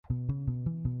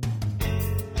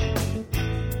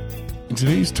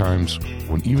today's times,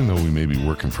 when even though we may be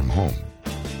working from home,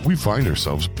 we find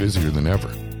ourselves busier than ever.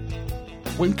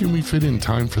 When can we fit in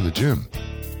time for the gym?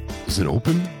 Is it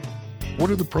open? What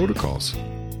are the protocols?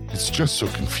 It's just so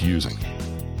confusing.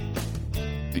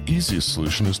 The easiest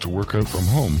solution is to work out from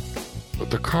home,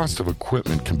 but the cost of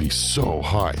equipment can be so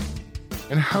high.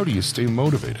 And how do you stay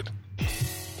motivated?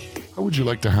 How would you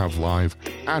like to have live,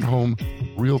 at-home,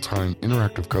 real-time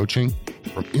interactive coaching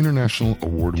from international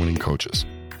award-winning coaches?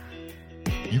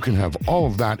 You can have all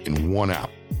of that in one app,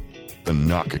 the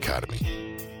Knock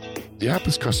Academy. The app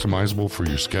is customizable for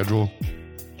your schedule.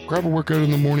 Grab a workout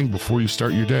in the morning before you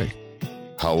start your day.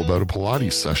 How about a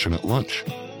Pilates session at lunch?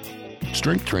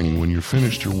 Strength training when you're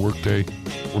finished your workday,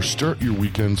 or start your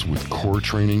weekends with core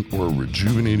training or a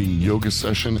rejuvenating yoga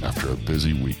session after a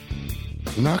busy week.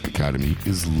 The Knock Academy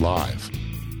is live.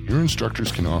 Your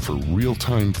instructors can offer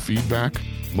real-time feedback,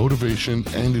 motivation,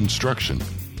 and instruction,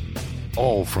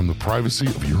 all from the privacy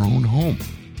of your own home.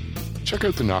 Check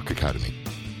out the Knock Academy.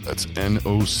 That's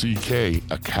N-O-C-K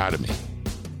Academy.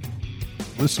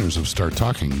 Listeners of Start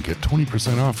Talking get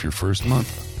 20% off your first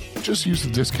month. Just use the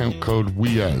discount code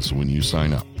WEAS when you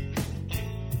sign up.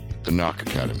 The Knock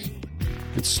Academy.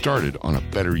 Get started on a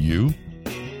better you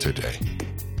today.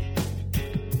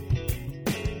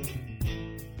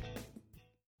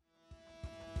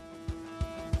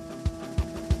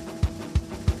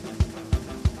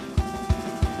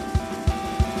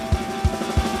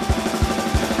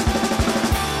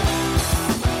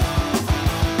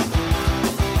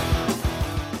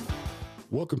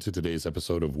 Welcome to today's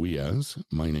episode of We As.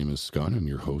 My name is Scott. I'm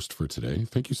your host for today.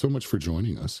 Thank you so much for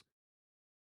joining us.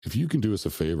 If you can do us a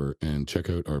favor and check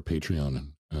out our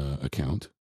Patreon account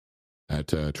at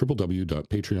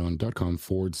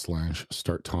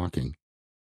www.patreon.com/start talking.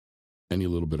 Any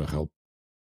little bit of help,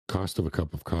 cost of a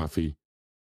cup of coffee,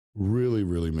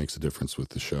 really makes a difference with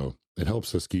the show. It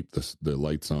helps us keep the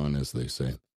lights on, as they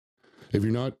say. If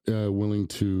you're not willing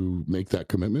to make that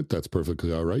commitment, that's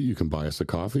perfectly all right. You can buy us a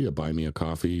coffee at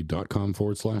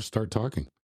buymeacoffee.com/start talking.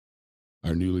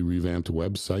 Our newly revamped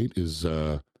website is,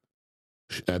 at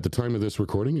the time of this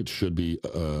recording, it should be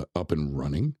up and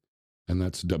running. And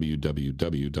that's www.weas.ca.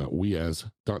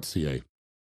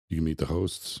 You can meet the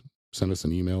hosts. Send us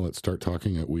an email at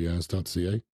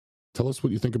starttalking@weas.ca. Tell us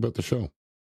what you think about the show. A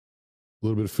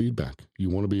little bit of feedback. You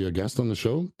want to be a guest on the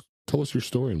show? Tell us your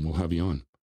story and we'll have you on.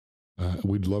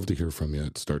 We'd love to hear from you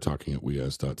at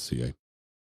starttalking@weas.ca.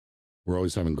 We're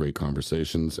always having great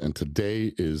conversations, and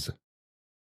today is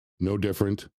no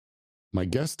different. My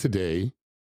guest today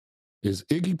is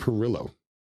Iggy Perillo,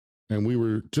 and we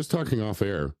were just talking off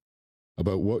air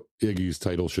about what Iggy's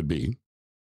title should be,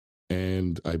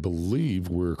 and I believe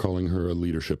we're calling her a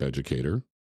leadership educator,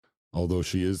 although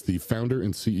she is the founder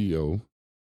and CEO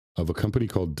of a company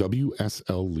called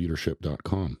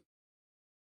WSLleadership.com.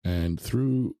 And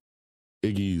through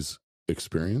Iggy's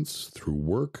experience, through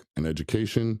work and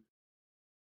education,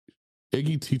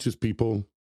 Iggy teaches people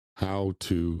how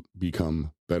to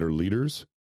become better leaders.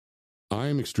 I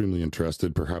am extremely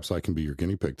interested. Perhaps I can be your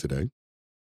guinea pig today.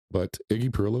 But Iggy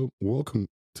Perillo, welcome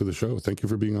to the show. Thank you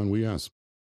for being on We As.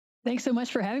 Thanks so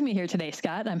much for having me here today,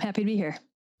 Scott. I'm happy to be here.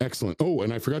 Excellent. Oh,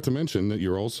 and I forgot to mention that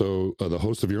you're also the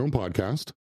host of your own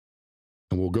podcast.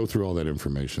 And we'll go through all that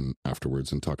information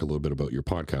afterwards and talk a little bit about your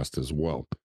podcast as well.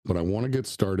 But I want to get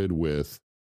started with,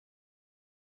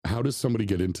 how does somebody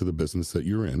get into the business that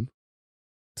you're in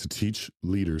to teach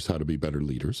leaders how to be better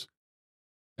leaders?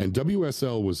 And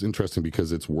WSL was interesting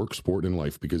because it's work, sport, and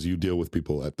life, because you deal with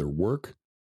people at their work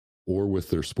or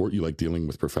with their sport. You like dealing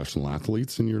with professional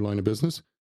athletes in your line of business,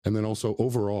 and then also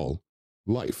overall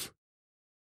life.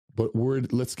 But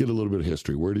let's get a little bit of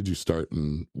history. Where did you start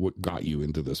and what got you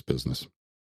into this business?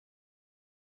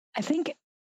 I think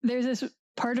there's this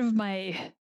part of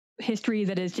my history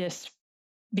that is just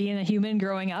being a human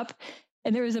growing up.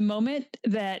 And there was a moment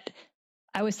that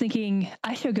I was thinking,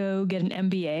 I should go get an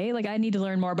MBA. Like, I need to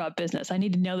learn more about business. I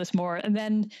need to know this more. And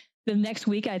then the next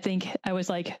week, I think I was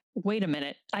like, wait a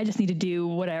minute, I just need to do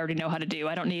what I already know how to do.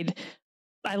 I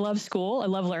love school. I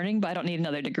love learning, but I don't need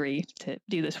another degree to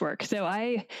do this work. So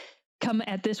I come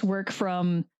at this work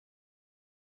from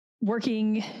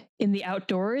working in the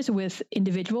outdoors with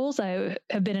individuals. I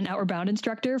have been an Outward Bound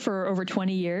instructor for over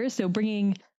 20 years. So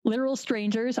bringing literal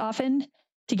strangers often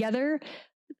together.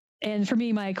 And for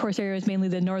me, my course area is mainly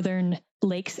the northern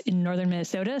lakes in northern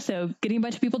Minnesota. So getting a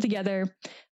bunch of people together,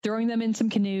 throwing them in some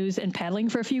canoes and paddling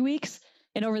for a few weeks.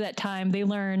 And over that time, they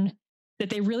learn that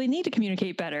they really need to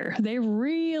communicate better. They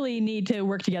really need to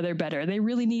work together better. They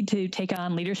really need to take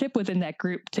on leadership within that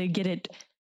group to get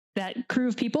that crew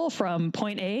of people from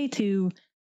point A to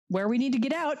where we need to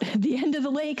get out, the end of the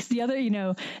lakes, the other,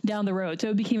 down the road. So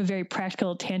it became a very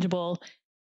practical, tangible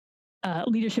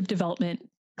leadership development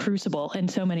crucible in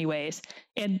so many ways.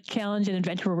 And challenge and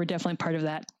adventure were definitely part of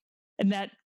that. And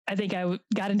that, I think I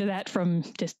got into that from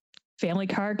just family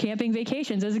car camping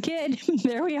vacations as a kid.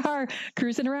 There we are,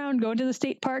 cruising around, going to the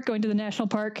state park, going to the national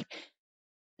park,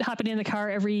 hopping in the car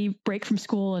every break from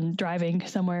school and driving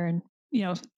somewhere and,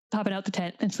 hopping out the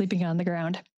tent and sleeping on the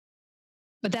ground.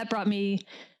 But that brought me,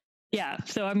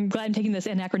 so I'm glad I'm taking this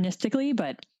anachronistically,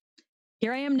 but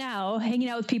here I am now hanging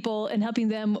out with people and helping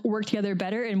them work together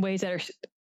better in ways that are,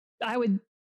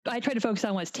 I try to focus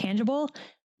on what's tangible,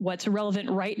 what's relevant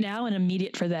right now and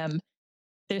immediate for them.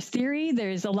 There's theory,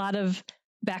 there's a lot of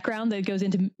background that goes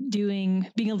into being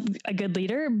a good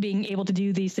leader, being able to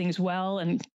do these things well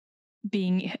and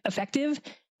being effective.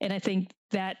 And I think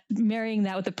that marrying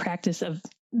that with the practice of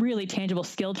really tangible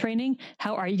skill training,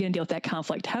 how are you going to deal with that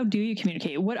conflict? How do you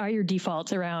communicate? What are your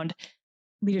defaults around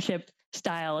leadership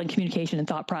style and communication and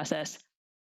thought process?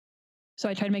 So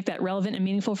I try to make that relevant and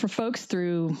meaningful for folks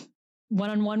through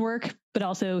one-on-one work, but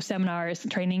also seminars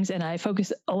and trainings. And I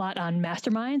focus a lot on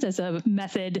masterminds as a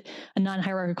method, a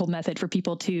non-hierarchical method for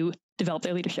people to develop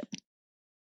their leadership.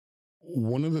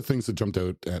 One of the things that jumped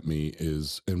out at me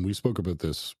is, and we spoke about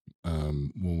this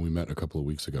when we met a couple of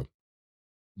weeks ago,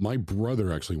 my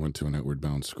brother actually went to an outward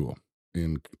bound school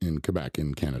in Quebec,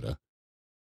 in Canada.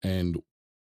 And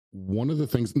one of the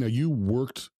things, now you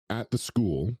worked at the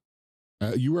school,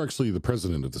 you were actually the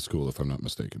president of the school, if I'm not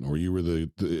mistaken, or you were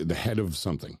the head of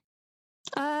something.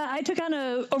 I took on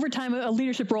over time a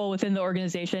leadership role within the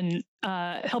organization,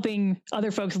 helping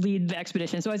other folks lead the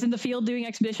expedition. So I was in the field doing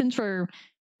expeditions for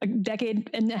a decade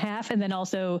and a half, and then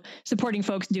also supporting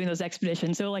folks doing those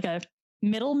expeditions. So like a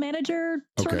middle manager,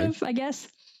 sort of, I guess.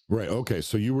 Right. Okay.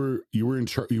 So you were in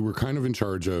charge. You were kind of in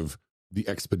charge of the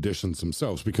expeditions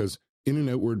themselves, because in an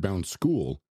outward bound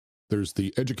school, there's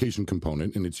the education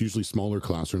component, and it's usually smaller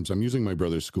classrooms. I'm using my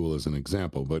brother's school as an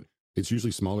example, but it's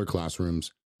usually smaller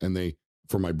classrooms. And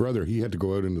for my brother, he had to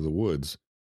go out into the woods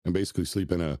and basically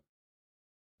sleep in a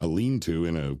lean-to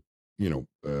in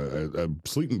a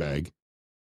sleeping bag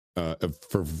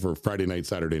for Friday night,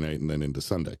 Saturday night, and then into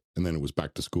Sunday. And then it was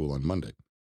back to school on Monday,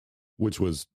 which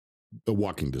was a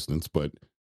walking distance, but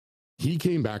he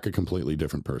came back a completely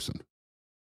different person.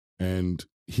 And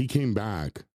he came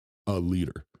back a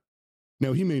leader.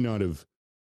 Now, he may not have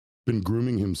been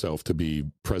grooming himself to be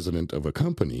president of a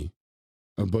company,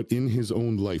 but in his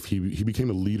own life, he became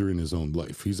a leader in his own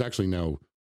life. He's actually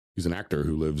he's an actor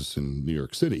who lives in New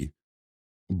York City,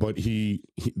 but the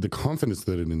confidence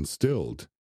that it instilled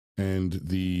and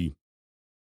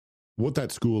what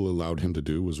that school allowed him to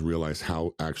do was realize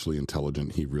how actually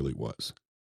intelligent he really was.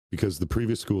 Because the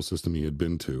previous school system he had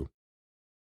been to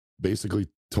basically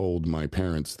told my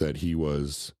parents that he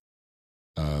was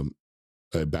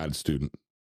a bad student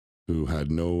who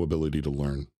had no ability to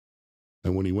learn.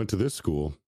 And when he went to this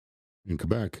school in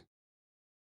Quebec,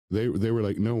 they were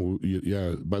like, no,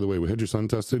 yeah, by the way, we had your son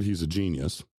tested. He's a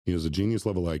genius. He has a genius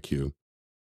level IQ.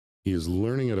 He is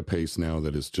learning at a pace now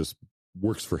that is just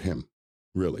works for him,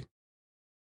 really,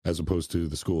 as opposed to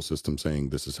the school system saying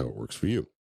this is how it works for you.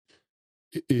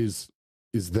 Is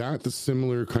that the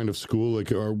similar kind of school?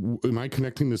 Like, am I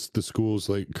connecting the schools,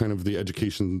 like kind of the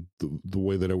education, the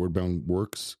way that Outward Bound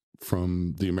works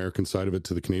from the American side of it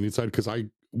to the Canadian side? Because I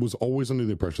was always under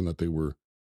the impression that they were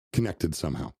connected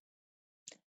somehow.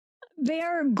 They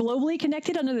are globally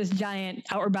connected under this giant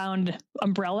Outward Bound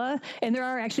umbrella. And there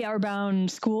are actually Outward Bound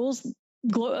schools,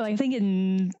 I think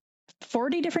in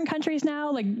 40 different countries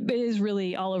now. Like, it is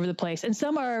really all over the place. And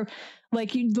some are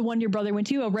like the one your brother went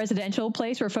to, a residential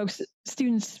place where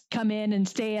students come in and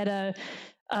stay at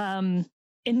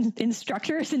in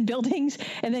structures and buildings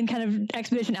and then kind of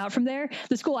expedition out from there.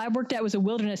 The school I worked at was a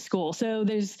wilderness school. So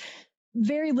there's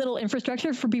very little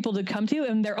infrastructure for people to come to,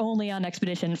 and they're only on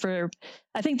expedition for,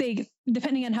 I think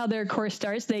depending on how their course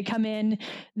starts, they come in,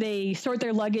 they sort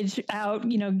their luggage out,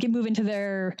 move into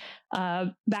their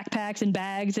backpacks and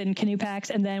bags and canoe packs,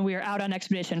 and then we are out on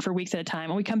expedition for weeks at a time.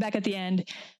 And we come back at the end,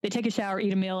 they take a shower,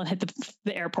 eat a meal, and hit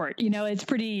the airport.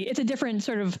 It's a different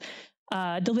sort of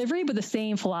delivery, but the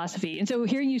same philosophy. And so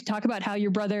hearing you talk about how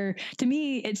your brother, to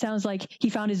me, it sounds like he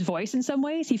found his voice in some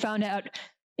ways.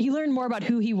 He learned more about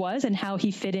who he was and how he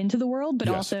fit into the world, but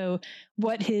also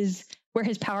where his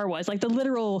power was, like the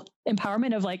literal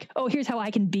empowerment of like, oh, here's how I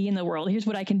can be in the world. Here's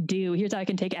what I can do. Here's how I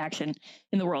can take action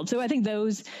in the world. So I think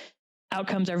those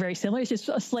outcomes are very similar. It's just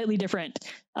a slightly different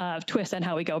twist on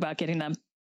how we go about getting them.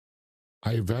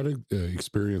 I've had an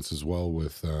experience as well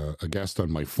with a guest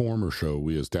on my former show,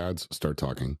 We as Dads Start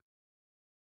Talking.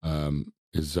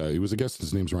 he was a guest.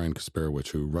 His name's Ryan Kasperowicz,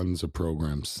 who runs a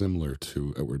program similar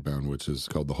to Outward Bound, which is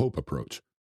called the Hope Approach,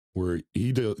 where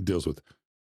he deals with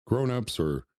grown-ups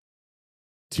or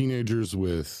teenagers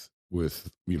with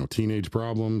teenage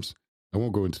problems. I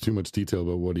won't go into too much detail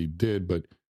about what he did, but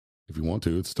if you want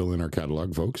to, it's still in our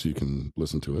catalog, folks. You can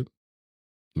listen to it.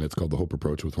 And it's called the Hope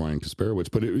Approach with Ryan Kasperowicz.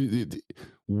 But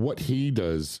what he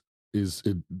does is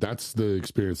that's the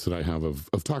experience that I have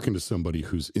of talking to somebody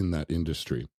who's in that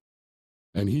industry.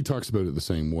 And he talks about it the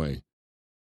same way.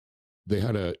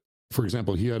 For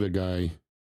example, he had a guy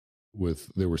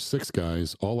there were 6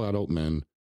 guys, all adult men,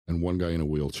 and 1 guy in a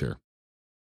wheelchair.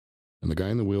 And the guy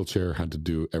in the wheelchair had to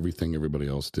do everything everybody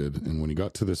else did. And when he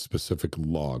got to this specific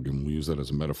log, and we use that as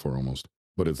a metaphor almost,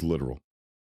 but it's literal,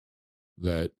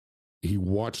 that he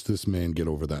watched this man get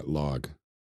over that log.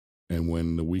 And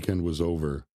when the weekend was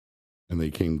over and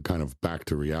they came kind of back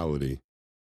to reality,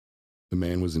 the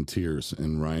man was in tears.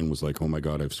 And Ryan was like, "Oh my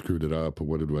God, I've screwed it up.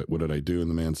 What did I do?" And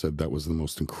the man said, "That was the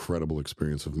most incredible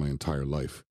experience of my entire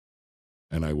life.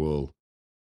 And I will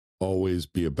always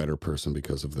be a better person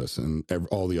because of this." And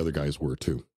all the other guys were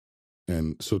too.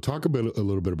 And so talk a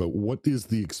little bit about what is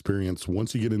the experience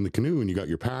once you get in the canoe and you got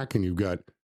your pack and you've got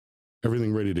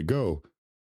everything ready to go.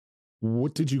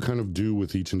 What did you kind of do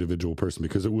with each individual person?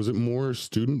 Because was it more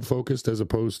student focused as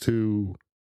opposed to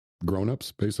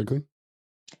grown-ups, basically?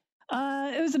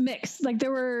 It was a mix. Like, there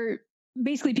were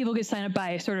basically people could sign up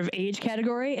by sort of age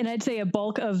category. And I'd say a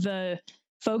bulk of the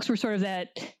folks were sort of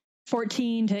that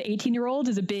 14 to 18-year-olds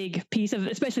is a big piece of,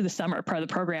 especially the summer part of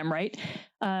the program, right?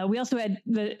 We also had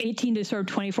the 18 to sort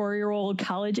of 24-year-old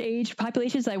college age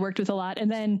populations I worked with a lot, and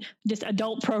then just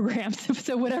adult programs.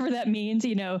 So whatever that means,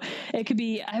 it could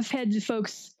be, I've had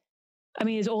folks,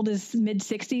 as old as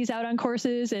mid-60s out on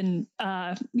courses and,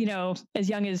 as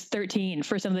young as 13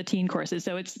 for some of the teen courses.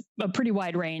 So it's a pretty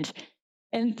wide range.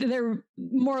 And they're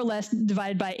more or less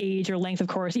divided by age or length of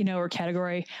course, or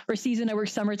category or season. I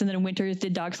worked summers and then in winters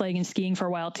did dog sledding and skiing for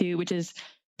a while too, which is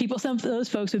some of those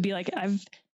folks would be like,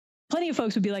 plenty of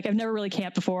folks would be like, "I've never really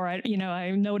camped before. I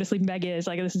know what a sleeping bag is.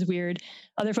 Like, this is weird."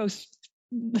 Other folks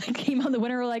came on the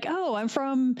winter were like, "Oh, I'm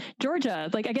from Georgia.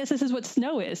 Like, I guess this is what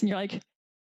snow is." And you're like,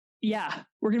 "Yeah,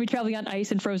 we're going to be traveling on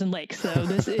ice and frozen lakes. So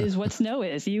this is what snow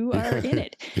is. You are in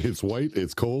it. It's white.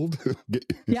 It's cold."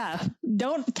 Yeah.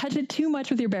 Don't touch it too much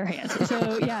with your bare hands.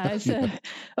 So yeah, it's a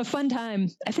fun time.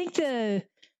 I think the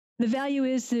value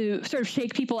is to sort of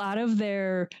shake people out of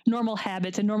their normal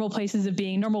habits and normal places of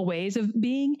being, normal ways of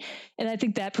being. And I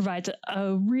think that provides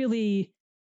a really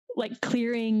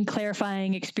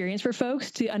clarifying experience for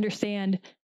folks to understand,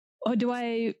 how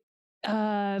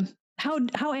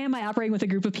am I operating with a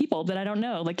group of people that I don't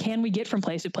know? Like, can we get from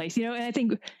place to place? And I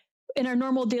think in our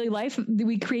normal daily life,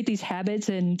 we create these habits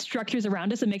and structures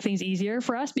around us that make things easier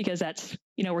for us because that's,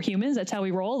 we're humans. That's how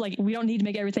we roll. Like, we don't need to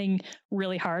make everything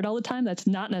really hard all the time. That's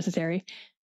not necessary.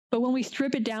 But when we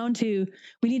strip it down to,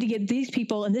 we need to get these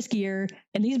people and this gear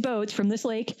and these boats from this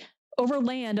lake over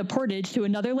land, a portage to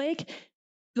another lake,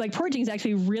 like portaging is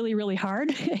actually really, really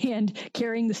hard, and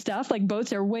carrying the stuff, like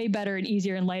boats are way better and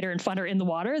easier and lighter and funner in the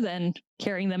water than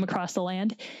carrying them across the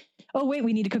land. Oh, wait,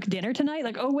 we need to cook dinner tonight.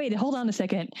 Like, oh, wait, hold on a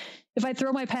second. If I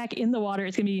throw my pack in the water,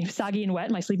 it's going to be soggy and wet.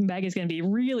 My sleeping bag is going to be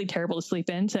really terrible to sleep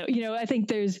in. So, I think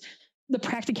there's the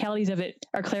practicalities of it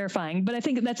are clarifying, but I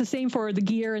think that's the same for the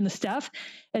gear and the stuff,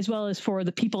 as well as for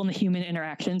the people and the human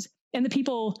interactions and the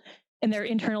people and their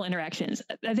internal interactions.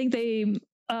 I think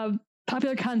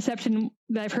popular conception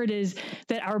that I've heard is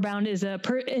that Outward Bound is a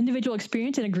individual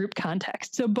experience in a group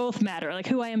context. So both matter. Like,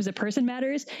 who I am as a person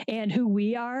matters, and who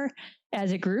we are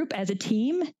as a group, as a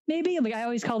team, maybe. Like, I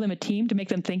always call them a team to make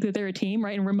them think that they're a team,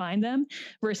 right? And remind them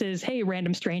versus, hey,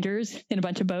 random strangers in a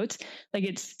bunch of boats.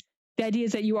 Like, the idea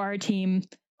is that you are a team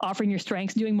offering your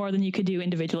strengths, doing more than you could do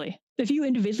individually. If you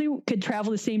individually could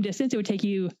travel the same distance, it would take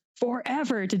you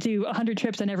forever to do 100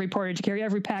 trips on every portage, carry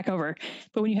every pack over.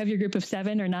 But when you have your group of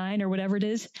 7 or 9 or whatever it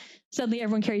is, suddenly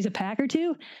everyone carries a pack or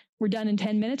two. We're done in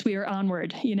 10 minutes. We are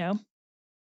onward,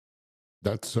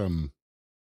 That's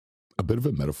a bit of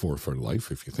a metaphor for life,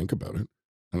 if you think about it.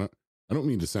 And I don't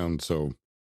mean to sound so,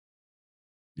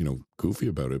 goofy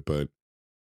about it, but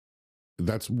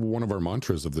that's one of our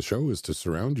mantras of the show is to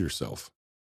surround yourself.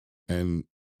 And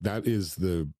that is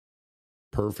the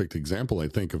perfect example, I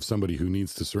think, of somebody who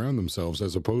needs to surround themselves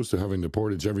as opposed to having to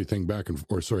portage everything back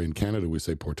in Canada, we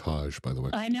say portage, by the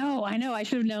way. I know. I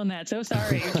should have known that. So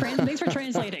sorry. Thanks for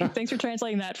translating. Thanks for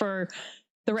translating that for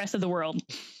the rest of the world.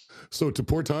 So to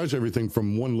portage everything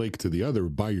from one lake to the other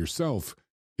by yourself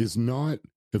is not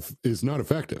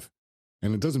effective,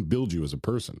 and it doesn't build you as a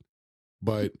person.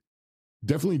 But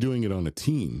definitely doing it on a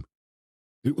team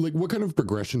Like, what kind of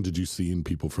progression did you see in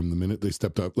people from the minute they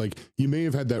stepped up? Like, you may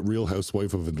have had that Real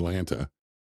Housewife of Atlanta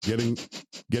getting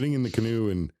in the canoe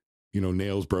and,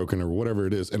 nails broken or whatever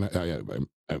it is. And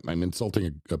I'm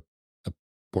insulting a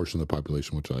portion of the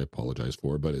population, which I apologize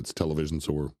for, but it's television,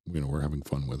 so we're having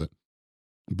fun with it.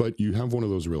 But you have one of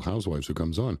those Real Housewives who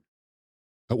comes on.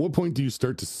 At what point do you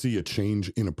start to see a change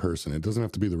in a person? It doesn't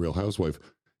have to be the Real Housewife.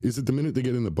 Is it the minute they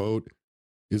get in the boat?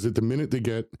 Is it the minute they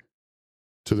get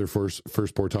to their first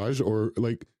portage? Or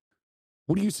like,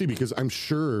 what do you see? Because I'm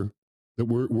sure that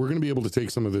we're going to be able to take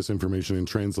some of this information and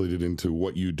translate it into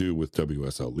what you do with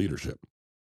WSL leadership,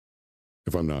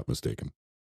 if I'm not mistaken.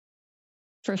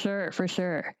 For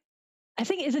sure. I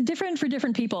think it's different for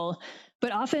different people,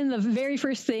 but often the very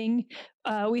first thing,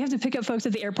 we have to pick up folks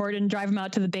at the airport and drive them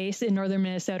out to the base in northern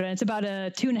Minnesota. And it's about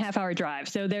a 2.5 hour drive.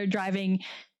 So they're driving,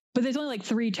 but there's only like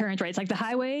 3 turns, right? It's like the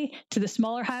highway to the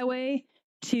smaller highway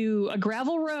to a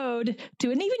gravel road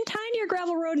to an even tinier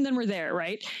gravel road, and then we're there,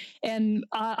 right? And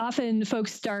often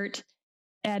folks start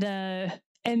at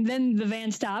and then the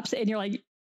van stops and you're like,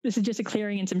 this is just a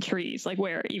clearing and some trees. Like,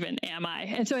 where even am I?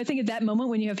 And so I think at that moment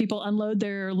when you have people unload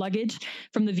their luggage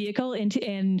from the vehicle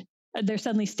and they're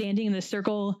suddenly standing in this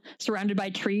circle surrounded by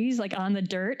trees, like on the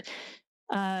dirt,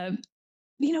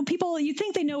 people, you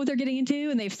think they know what they're getting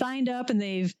into and they've signed up and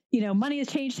they've, money has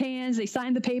changed hands. They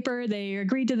signed the paper. They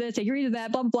agreed to this, they agreed to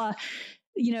that, blah, blah,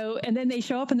 blah, and then they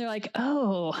show up and they're like,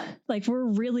 oh, like we're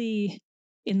really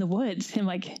in the woods. And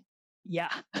like,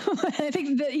 yeah, I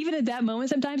think that even at that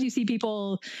moment, sometimes you see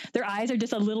people, their eyes are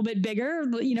just a little bit bigger,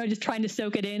 just trying to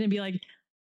soak it in and be like,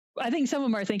 I think some of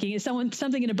them are thinking, is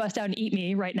something going to bust out and eat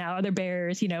me right now? Are there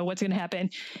bears? What's going to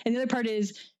happen? And the other part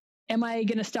is, am I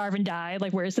going to starve and die?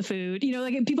 Like, where's the food?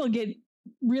 Like people get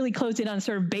really close in on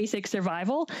sort of basic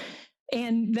survival.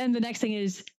 And then the next thing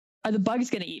is, are the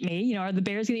bugs going to eat me? Are the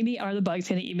bears going to eat me? Are the bugs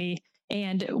going to eat me?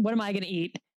 And what am I going to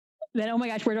eat? Then, oh my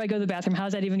gosh, where do I go to the bathroom?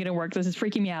 How's that even going to work? This is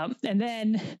freaking me out. And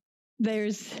then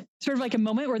there's sort of like a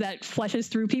moment where that flushes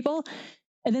through people.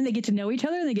 And then they get to know each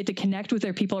other and they get to connect with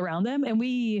their people around them. And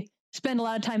we spend a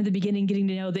lot of time at the beginning getting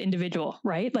to know the individual,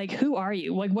 right? Like, who are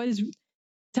you? Like,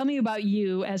 tell me about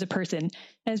you as a person.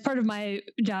 And as part of my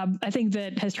job, I think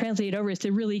that has translated over is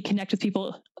to really connect with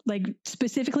people, like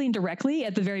specifically and directly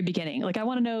at the very beginning. Like, I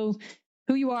want to know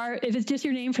who you are. If it's just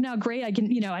your name for now, great. I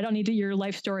can, I don't need your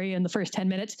life story in the first 10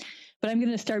 minutes, but I'm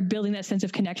going to start building that sense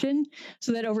of connection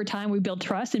so that over time we build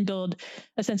trust and build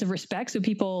a sense of respect. So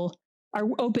people are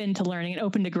open to learning and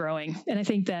open to growing. And I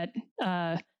think that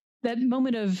that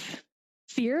moment of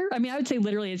fear, I would say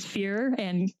literally it's fear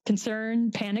and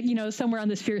concern, panic, somewhere on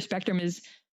this fear spectrum is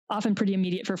often pretty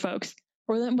immediate for folks.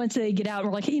 Or then once they get out,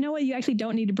 we're like, hey, you know what? You actually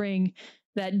don't need to bring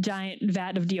that giant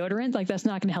vat of deodorant. Like, that's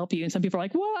not going to help you. And some people are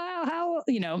like, wow, how,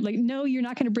 like, no, you're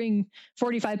not going to bring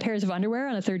 45 pairs of underwear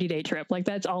on a 30-day trip. Like,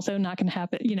 that's also not going to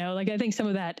happen. Like, I think some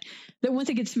of that once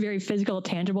it gets very physical,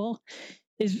 tangible,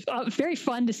 is very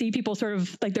fun to see people sort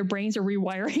of like their brains are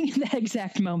rewiring in that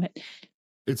exact moment.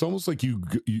 It's almost like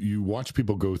you watch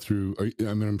people go through.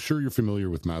 I'm sure you're familiar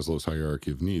with Maslow's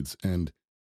hierarchy of needs, and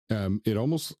it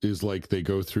almost is like they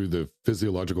go through the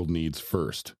physiological needs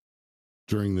first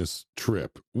during this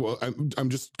trip. Well, I'm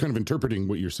just kind of interpreting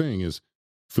what you're saying is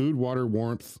food, water,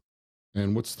 warmth,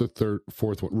 and what's the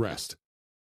fourth one? Rest.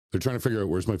 They're trying to figure out,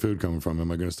 where's my food coming from?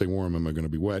 Am I going to stay warm? Am I going to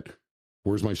be wet?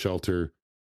 Where's my shelter?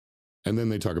 And then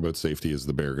they talk about safety. Is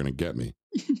the bear going to get me?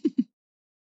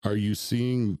 Are you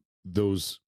seeing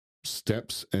those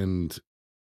steps? And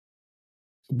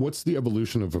what's the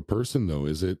evolution of a person though?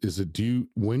 Is it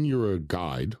when you're a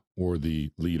guide or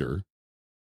the leader,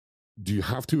 do you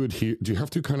have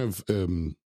to kind of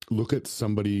look at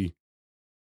somebody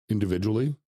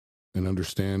individually and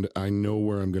understand, I know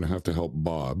where I'm going to have to help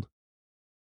Bob.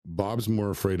 Bob's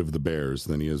more afraid of the bears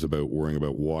than he is about worrying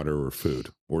about water or food,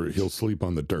 or he'll sleep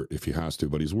on the dirt if he has to,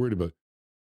 but he's worried about.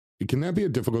 Can that be a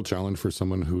difficult challenge for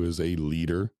someone who is a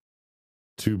leader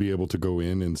to be able to go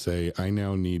in and say, I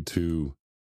now need to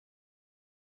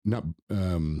not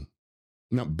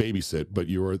babysit, but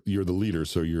you're the leader.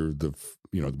 So you're the,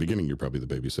 at the beginning, you're probably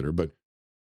the babysitter, but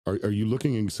are you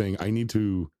looking and saying, I need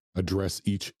to address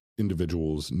each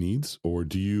individual's needs? Or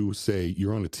do you say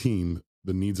you're on a team,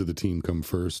 the needs of the team come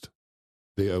first,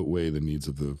 they outweigh the needs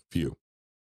of the few?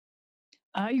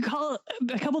 You call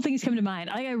a couple things come to mind.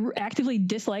 I actively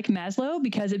dislike Maslow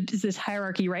because it's this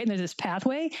hierarchy, right? And there's this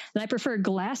pathway. And I prefer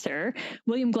Glasser,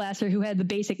 William Glasser, who had the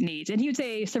basic needs. And he would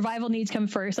say survival needs come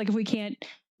first. Like if we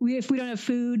don't have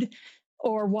food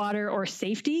or water or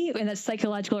safety, and that's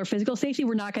psychological or physical safety,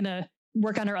 we're not going to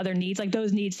work on our other needs. Like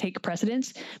those needs take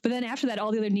precedence. But then after that,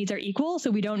 all the other needs are equal. So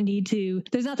we don't need to,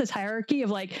 there's not this hierarchy of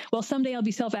like, well, someday I'll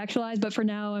be self-actualized, but for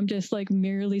now I'm just like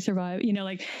merely survive.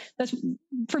 Like that's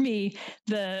for me,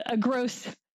 a gross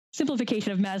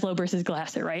simplification of Maslow versus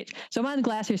Glasser, right? So I'm on the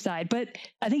Glasser side, but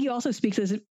I think you also speak to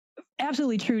this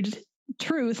absolutely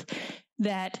truth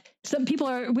that some people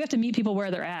we have to meet people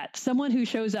where they're at. Someone who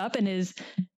shows up and is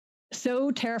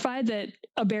so terrified that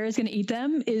a bear is going to eat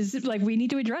them is like, we need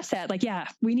to address that. Like, yeah,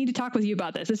 we need to talk with you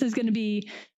about this. This is going to be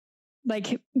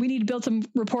like, we need to build some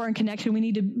rapport and connection. We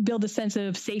need to build a sense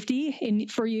of safety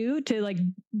for you to like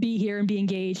be here and be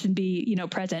engaged and be,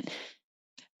 present,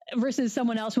 versus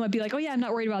someone else who might be like, oh yeah, I'm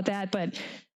not worried about that, but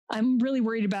I'm really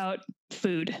worried about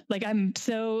food. Like, I'm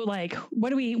so like,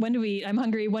 when do we, I'm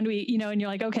hungry. When do we, and you're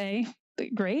like, okay,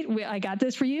 great. I got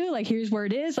this for you. Like, here's where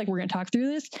it is. Like, we're going to talk through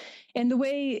this. And the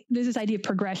way there's this idea of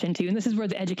progression too. And this is where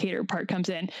the educator part comes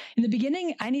in. In the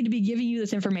beginning, I need to be giving you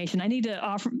this information. I need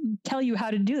to tell you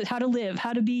how to do this, how to live,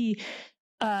 how to be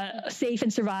safe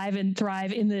and survive and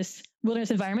thrive in this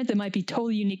wilderness environment that might be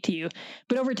totally unique to you.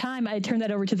 But over time, I turn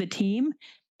that over to the team.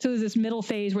 So there's this middle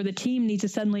phase where the team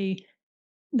needs to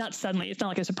not suddenly, it's not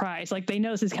like a surprise. Like, they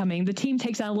know this is coming. The team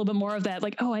takes on a little bit more of that.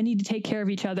 Like, oh, I need to take care of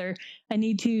each other. I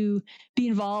need to be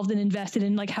involved and invested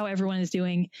in like how everyone is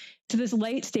doing, to this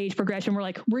late stage progression where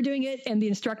like we're doing it. And the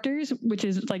instructors, which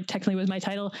is like technically was my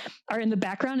title, are in the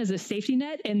background as a safety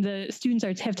net. And the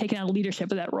students have taken on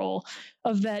leadership of that role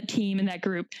of that team and that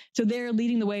group. So they're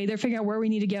leading the way. They're figuring out where we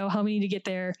need to go, how we need to get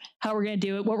there, how we're going to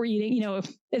do it, what we're eating.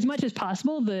 As much as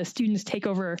possible, the students take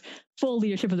over full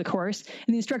leadership of the course,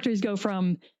 and the instructors go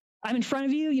from, I'm in front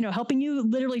of you, helping you,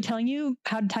 literally telling you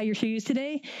how to tie your shoes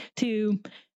today, to,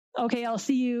 okay, I'll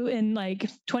see you in like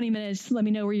 20 minutes. Let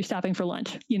me know where you're stopping for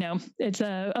lunch. It's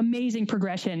a amazing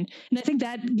progression. And I think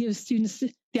that gives students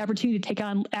the opportunity to take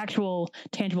on actual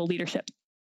tangible leadership.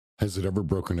 Has it ever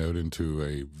broken out into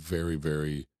a very,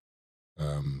 very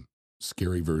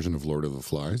scary version of Lord of the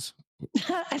Flies?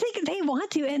 I think they want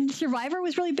to. And Survivor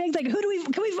was really big. Like,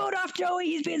 can we vote off Joey?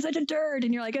 He's being such a turd.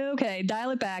 And you're like, okay,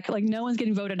 dial it back. Like, no one's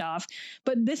getting voted off.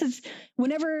 But this is,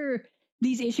 whenever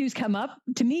these issues come up,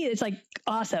 to me, it's like,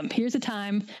 awesome. Here's a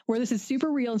time where this is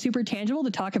super real and super tangible to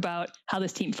talk about how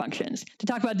this team functions, to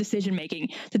talk about decision-making,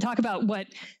 to talk about what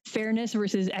fairness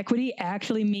versus equity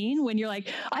actually mean when you're like,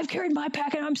 I've carried my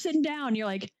pack and I'm sitting down. And you're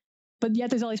like, but yet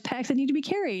there's all these packs that need to be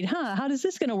carried. How does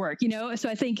this going to work? So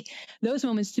I think those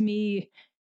moments to me,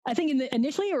 I think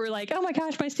initially we're like, oh my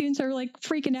gosh, my students are like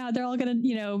freaking out. They're all going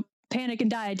to, panic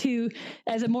and die too.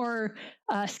 As a more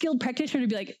skilled practitioner, to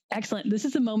be like, excellent. This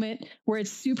is the moment where it's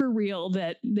super real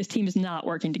that this team is not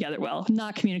working together well,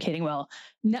 not communicating well.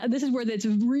 Now, this is where it's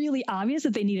really obvious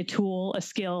that they need a tool, a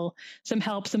skill, some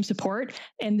help, some support.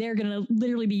 And they're going to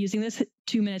literally be using this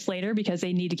 2 minutes later because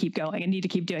they need to keep going and need to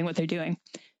keep doing what they're doing.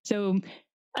 So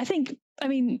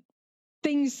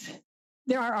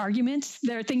there are arguments.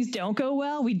 There are things don't go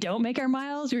well. We don't make our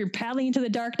miles. We're paddling into the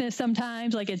darkness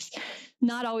sometimes. Like, it's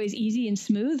not always easy and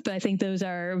smooth, but I think those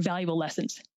are valuable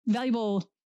lessons. They open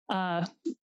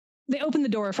the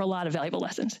door for a lot of valuable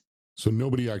lessons. So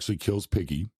nobody actually kills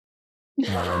Piggy.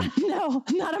 No,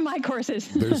 not on my courses.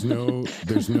 there's no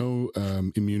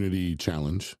immunity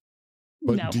challenge.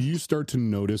 But no. Do you start to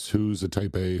notice who's a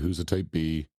type A, who's a type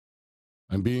B?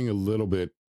 I'm being a little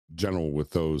bit general with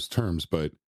those terms,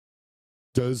 but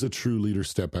does a true leader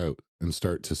step out and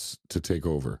start to take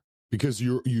over? Because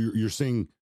you're saying,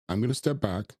 I'm going to step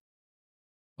back.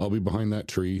 I'll be behind that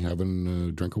tree having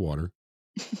a drink of water.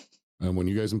 And when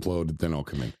you guys implode, then I'll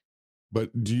come in.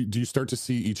 But do you start to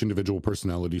see each individual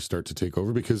personality start to take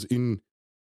over? Because in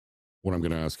what I'm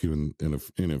going to ask you in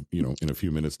a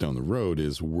few minutes down the road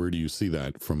is, where do you see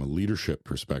that from a leadership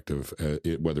perspective,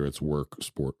 whether it's work,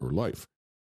 sport, or life?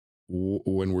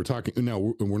 When we're talking now,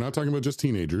 we're not talking about just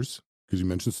teenagers, because you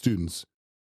mentioned students,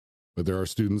 but there are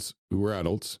students who are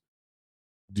adults.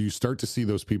 Do you start to see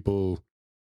those people?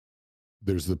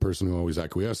 There's the person who always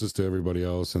acquiesces to everybody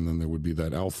else, and then there would be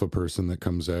that alpha person that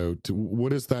comes out.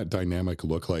 What does that dynamic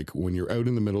look like when you're out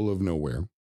in the middle of nowhere,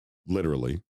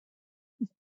 literally?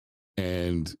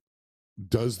 And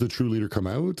does the true leader come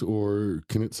out, or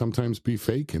can it sometimes be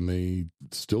fake and they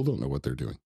still don't know what they're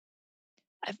doing?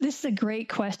 This is a great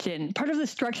question. Part of the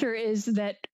structure is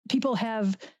that people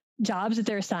have jobs that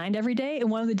they're assigned every day.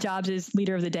 And one of the jobs is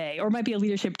leader of the day, or it might be a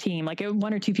leadership team, like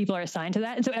one or two people are assigned to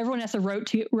that. And so everyone has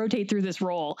to rotate through this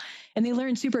role, and they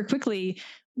learn super quickly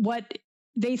what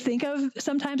they think of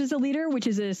sometimes as a leader, which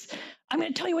is this, I'm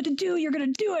going to tell you what to do. You're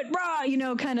going to do it,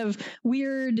 rah, kind of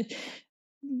weird,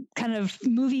 kind of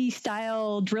movie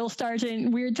style drill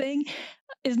sergeant weird thing,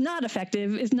 is not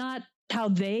effective, is not how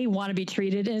they want to be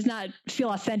treated and it's not feel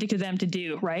authentic to them to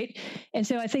do, right? And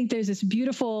so I think there's this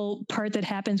beautiful part that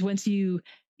happens once you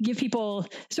give people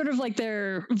sort of like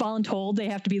they're voluntold they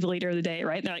have to be the leader of the day,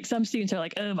 right? And they're like, some students are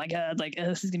like, oh my God, like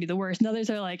this is gonna be the worst. And others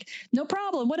are like, no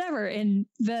problem, whatever. And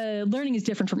the learning is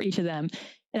different from each of them.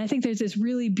 And I think there's this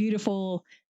really beautiful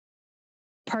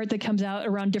part that comes out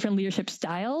around different leadership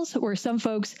styles where some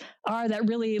folks are that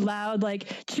really loud, like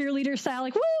cheerleader style,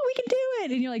 like, woo, we can do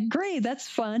it. And you're like, great, that's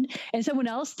fun. And someone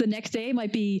else the next day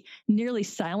might be nearly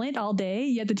silent all day,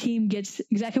 yet the team gets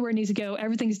exactly where it needs to go.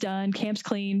 Everything's done, camp's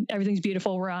clean, everything's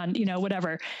beautiful, we're on,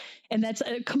 whatever. And that's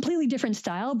a completely different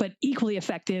style, but equally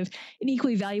effective and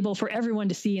equally valuable for everyone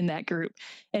to see in that group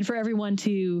and for everyone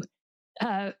to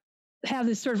have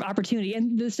this sort of opportunity.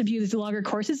 And this to view these longer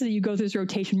courses that you go through this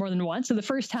rotation more than once. So the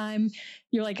first time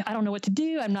you're like, I don't know what to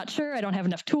do. I'm not sure. I don't have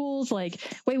enough tools. Like,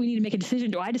 wait, we need to make a decision.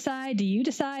 Do I decide? Do you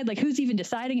decide? Like, who's even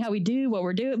deciding how we do what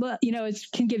we're doing? But, it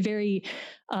can get very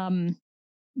kind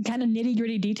of nitty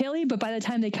gritty detaily. But by the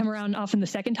time they come around often the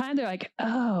second time, they're like,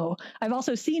 oh, I've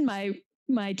also seen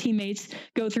my teammates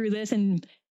go through this, and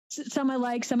some I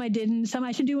like, some I didn't, some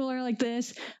I should do more like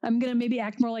this. I'm going to maybe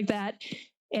act more like that.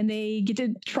 And they get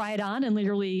to try it on and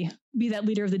literally be that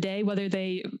leader of the day, whether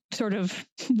they sort of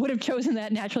would have chosen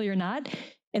that naturally or not.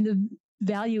 And the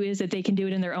value is that they can do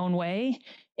it in their own way.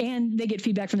 And they get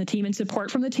feedback from the team and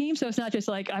support from the team. So it's not just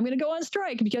like, I'm going to go on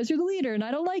strike because you're the leader and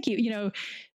I don't like you.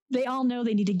 They all know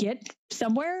they need to get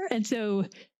somewhere. And so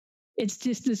it's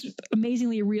just this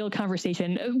amazingly real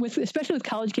conversation especially with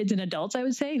college kids and adults, I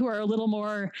would say, who are a little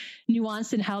more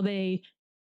nuanced in how they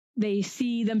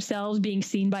see themselves being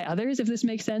seen by others, if this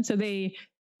makes sense. So they're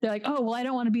like, oh, well, I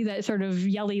don't want to be that sort of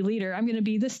yelly leader. I'm going to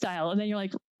be this style. And then you're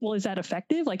like, well, is that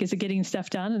effective? Like, is it getting stuff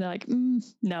done? And they're like,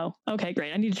 no. Okay,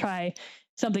 great. I need to try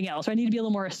something else, or I need to be a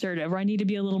little more assertive, or I need to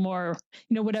be a little more,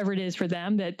 whatever it is for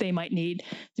them that they might need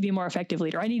to be a more effective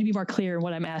leader. I need to be more clear in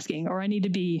what I'm asking, or I need to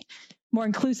be more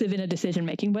inclusive in a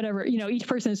decision-making, whatever. Each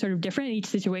person is sort of different. Each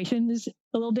situation is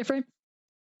a little different.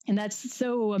 And that's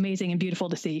so amazing and beautiful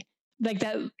to see. Like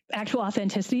that actual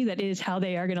authenticity that is how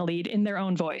they are going to lead in their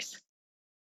own voice.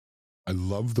 I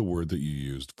love the word that you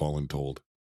used, voluntold.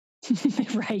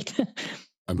 Right.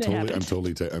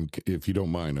 If you don't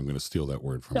mind, I'm going to steal that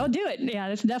word from you. I'll do it. Yeah,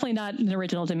 it's definitely not an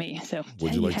original to me. So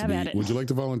would you like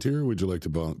to volunteer, or would you like to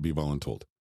be voluntold?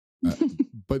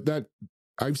 But that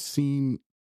I've seen,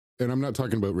 and I'm not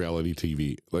talking about reality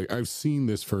TV. Like, I've seen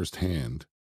this firsthand.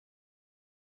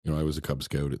 I was a Cub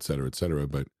Scout, et cetera,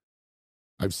 but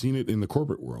I've seen it in the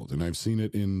corporate world, and I've seen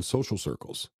it in social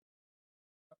circles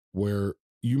where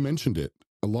you mentioned it.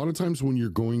 A lot of times when you're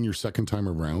going your second time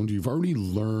around, you've already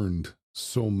learned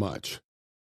so much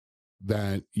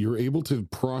that you're able to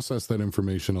process that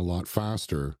information a lot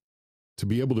faster to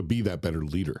be able to be that better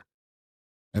leader.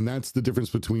 And that's the difference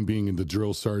between being the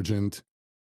drill sergeant,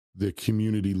 the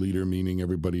community leader, meaning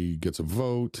everybody gets a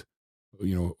vote.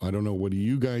 I don't know. What do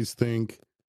you guys think?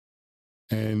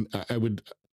 And I would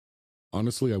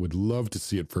love to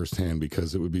see it firsthand,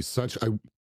 because it would be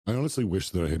I honestly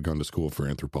wish that I had gone to school for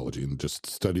anthropology and just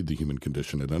studied the human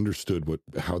condition and understood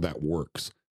how that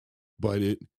works. But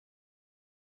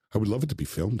I would love it to be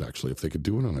filmed, actually, if they could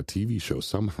do it on a TV show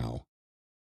somehow.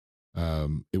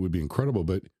 It would be incredible.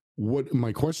 But what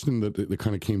my question that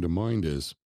kind of came to mind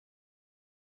is,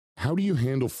 how do you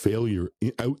handle failure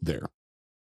out there?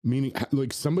 Meaning,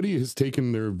 like, somebody has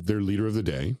taken their leader of the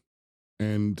day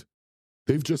and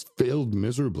they've just failed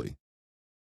miserably.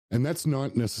 And that's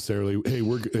not necessarily,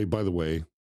 hey, by the way,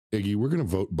 Iggy, we're going to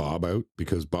vote Bob out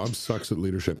because Bob sucks at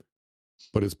leadership.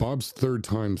 But it's Bob's third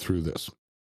time through this,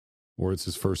 or it's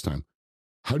his first time.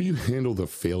 How do you handle the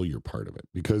failure part of it?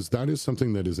 Because that is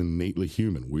something that is innately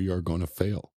human. We are going to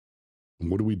fail. And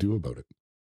what do we do about it?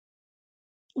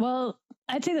 Well,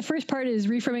 I'd say the first part is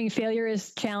reframing failure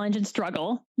as challenge and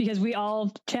struggle, because we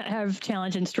all have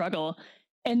challenge and struggle.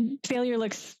 And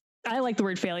I like the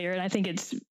word failure, and I think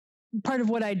it's part of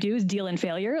what I do is deal in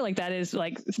failure. Like, that is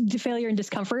like failure and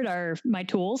discomfort are my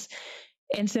tools.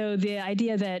 And so the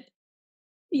idea that,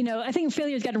 I think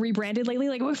failure's gotten rebranded lately.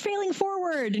 Like, we're failing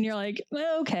forward. And you're like,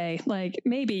 okay, like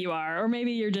maybe you are, or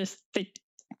maybe you're just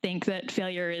think that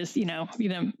failure is, you're going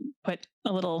to put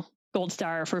a little gold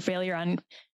star for failure on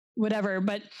whatever.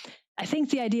 But I think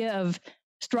the idea of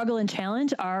struggle and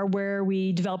challenge are where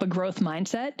we develop a growth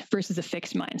mindset versus a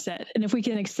fixed mindset. And if we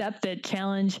can accept that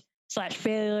challenge /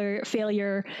 failure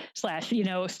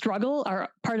 / struggle are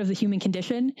part of the human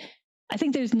condition, I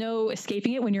think there's no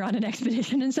escaping it when you're on an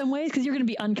expedition in some ways, because you're going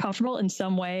to be uncomfortable in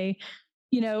some way.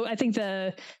 I think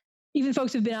even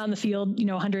folks who've been out in the field,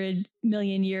 100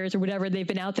 million years or whatever they've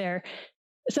been out there,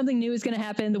 something new is going to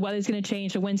happen. The weather's going to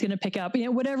change. The wind's going to pick up,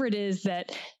 whatever it is,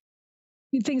 that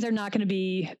things are not going to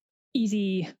be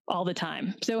easy all the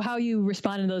time. So how you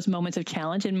respond in those moments of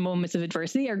challenge and moments of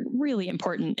adversity are really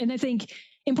important. And I think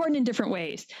important in different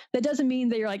ways. That doesn't mean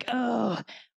that you're like, oh,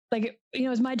 like,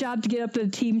 it's my job to get up the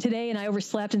team today and I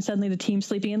overslept and suddenly the team's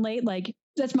sleeping in late. Like,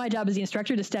 that's my job as the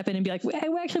instructor to step in and be like, hey,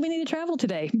 we need to travel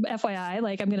today. FYI,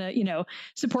 like, I'm going to,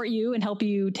 support you and help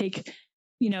you take,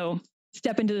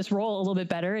 step into this role a little bit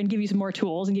better and give you some more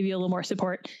tools and give you a little more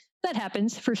support. That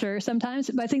happens for sure sometimes,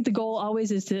 but I think the goal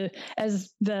always is to,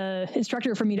 as the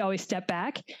instructor, for me to always step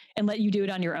back and let you do it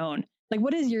on your own. Like,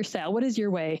 what is your style? What is your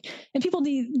way? And people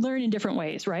learn in different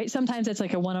ways, right? Sometimes it's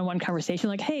like a one-on-one conversation,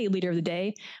 like, hey, leader of the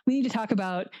day, we need to talk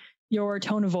about your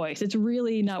tone of voice. It's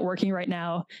really not working right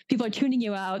now. People are tuning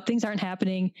you out. Things aren't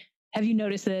happening. Have you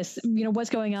noticed this? What's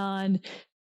going on?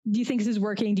 Do you think this is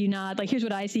working? Do you not? Like, here's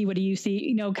what I see. What do you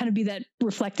see? Kind of be that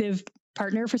reflective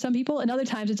partner for some people. And other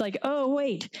times it's like, oh,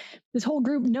 wait, this whole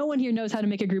group, no one here knows how to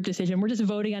make a group decision. We're just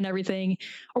voting on everything.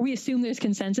 Or we assume there's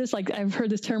consensus. Like, I've heard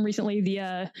this term recently,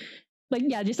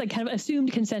 just like kind of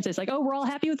assumed consensus. Like, oh, we're all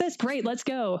happy with this? Great, let's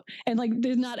go. And like,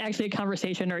 there's not actually a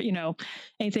conversation or,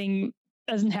 anything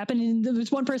doesn't happen. And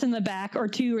there's one person in the back or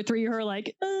two or three who are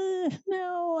like,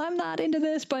 no, I'm not into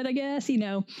this, but I guess,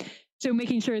 So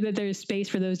making sure that there's space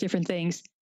for those different things.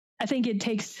 I think it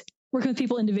takes working with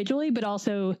people individually, but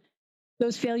also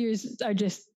those failures are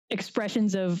just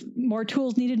expressions of more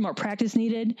tools needed, more practice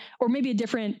needed, or maybe a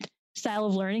different style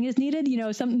of learning is needed.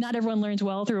 Not everyone learns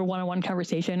well through a one-on-one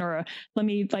conversation or let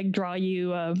me like draw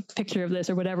you a picture of this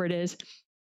or whatever it is.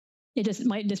 It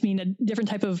might just mean a different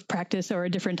type of practice or a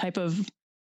different type of,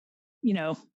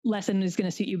 lesson is going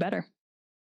to suit you better.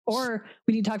 Or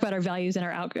we need to talk about our values and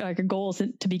our goals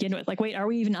to begin with. Like, wait, are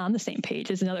we even on the same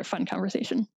page? Is another fun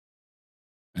conversation.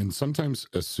 And sometimes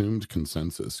assumed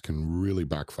consensus can really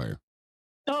backfire.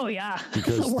 Oh yeah,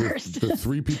 because the worst. the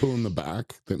three people in the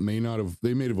back that may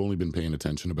have only been paying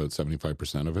attention about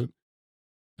 75% of it,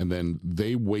 and then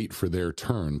they wait for their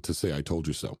turn to say, "I told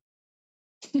you so."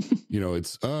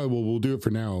 It's we'll do it for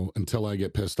now until I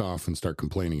get pissed off and start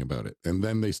complaining about it, and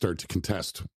then they start to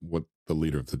contest what the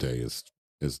leader of the day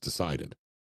is decided.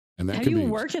 And that have you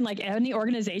worked in like any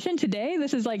organization today?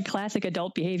 This is like classic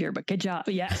adult behavior, but good job.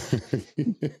 Yes.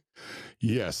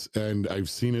 Yes. And I've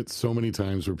seen it so many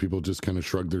times where people just kind of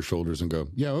shrug their shoulders and go,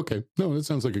 yeah, okay, no, that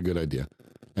sounds like a good idea.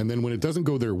 And then when it doesn't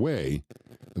go their way,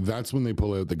 that's when they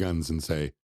pull out the guns and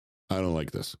say, I don't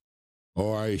like this.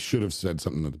 Or I should have said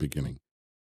something at the beginning.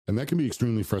 And that can be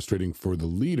extremely frustrating for the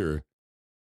leader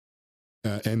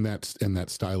and that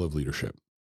style of leadership.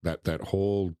 That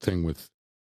whole thing with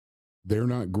they're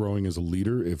not growing as a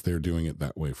leader if they're doing it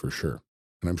that way, for sure.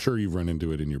 And I'm sure you've run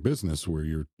into it in your business where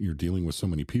you're dealing with so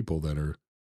many people that are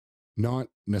not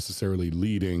necessarily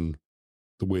leading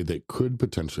the way they could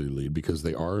potentially lead because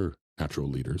they are natural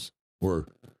leaders. Or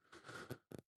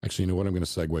actually, you know what? I'm going to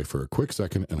segue for a quick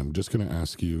second, and I'm just going to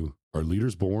ask you, are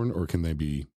leaders born or can they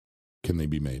be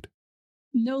made?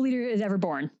 No leader is ever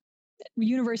born.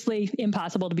 Universally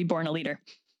impossible to be born a leader.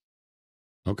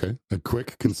 Okay. A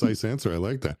quick, concise answer. I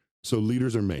like that. So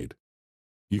leaders are made.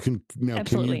 You can now.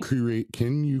 Absolutely.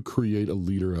 Can you create a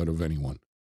leader out of anyone,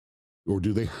 or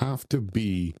do they have to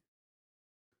be?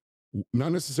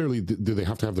 Not necessarily do they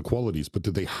have to have the qualities, but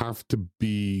do they have to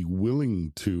be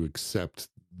willing to accept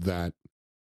that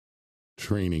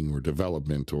training or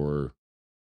development, or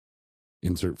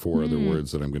insert four other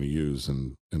words that I'm going to use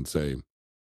and say,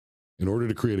 in order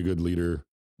to create a good leader,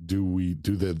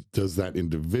 does that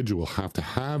individual have to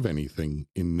have anything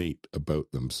innate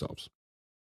about themselves?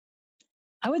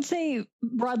 I would say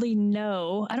broadly,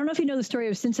 no. I don't know if you know the story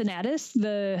of Cincinnatus,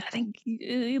 I think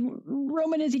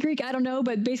Roman, is he Greek? I don't know.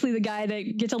 But basically the guy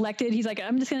that gets elected, he's like,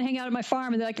 I'm just going to hang out at my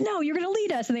farm. And they're like, no, you're going to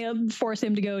lead us. And they force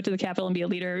him to go to the Capitol and be a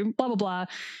leader, blah, blah, blah.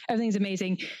 Everything's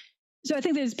amazing. So I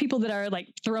think there's people that are like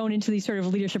thrown into these sort of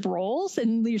leadership roles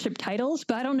and leadership titles,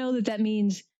 but I don't know that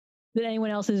means that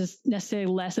anyone else is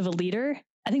necessarily less of a leader.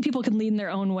 I think people can lead in their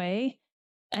own way.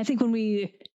 I think when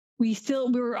we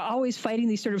were always fighting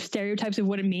these sort of stereotypes of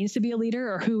what it means to be a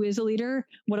leader or who is a leader,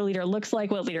 what a leader looks like,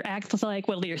 what a leader acts like,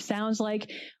 what a leader sounds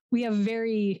like. We have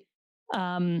very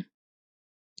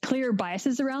clear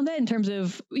biases around that in terms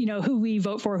of, who we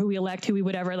vote for, who we elect, who we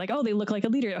whatever, like, oh, they look like a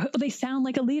leader. Oh, they sound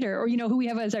like a leader. Or, who we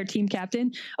have as our team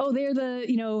captain. Oh, they're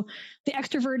the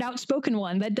extrovert, outspoken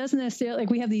one. That doesn't necessarily, like,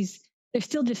 we have these, there's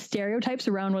still just stereotypes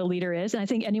around what a leader is. And I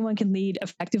think anyone can lead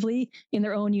effectively in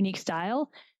their own unique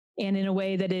style and in a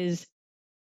way that is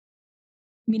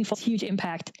meaningful, huge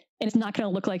impact. And it's not going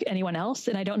to look like anyone else.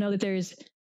 And I don't know that there's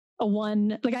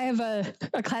like I have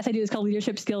a class I do is called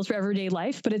Leadership Skills for Everyday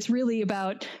Life, but it's really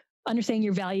about understanding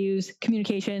your values,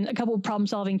 communication, a couple of problem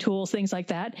solving tools, things like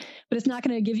that. But it's not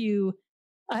going to give you,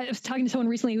 I was talking to someone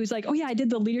recently who's like, oh yeah, I did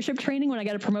the leadership training when I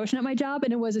got a promotion at my job.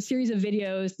 And it was a series of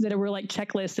videos that were like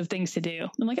checklists of things to do.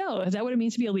 I'm like, oh, is that what it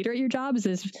means to be a leader at your job? Is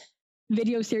this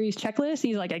video series checklist?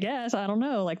 He's like, I guess, I don't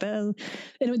know. Like that.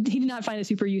 And he did not find it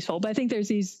super useful. But I think there's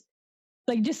these,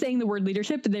 like just saying the word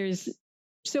leadership, there's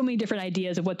so many different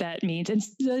ideas of what that means. And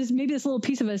there's maybe this little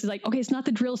piece of us is like, okay, it's not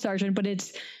the drill sergeant, but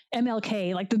it's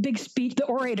MLK, like the big speech, the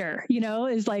orator,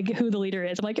 is like who the leader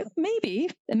is. I'm like,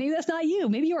 maybe, and maybe that's not you.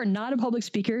 Maybe you are not a public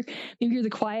speaker. Maybe you're the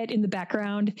quiet in the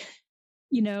background,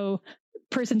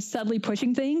 person subtly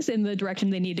pushing things in the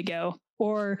direction they need to go,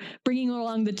 or bringing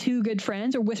along the two good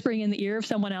friends, or whispering in the ear of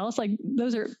someone else. Like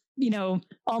those are,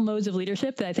 all modes of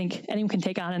leadership that I think anyone can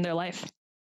take on in their life.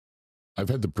 I've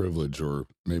had the privilege, or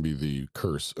maybe the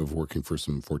curse, of working for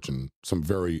some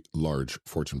very large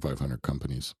Fortune 500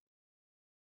 companies.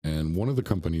 And one of the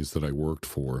companies that I worked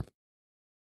for,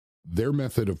 their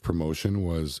method of promotion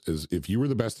is if you were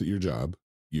the best at your job,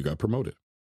 you got promoted.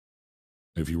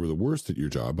 If you were the worst at your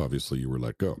job, obviously you were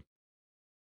let go.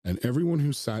 And everyone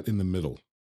who sat in the middle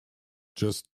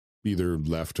just either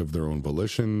left of their own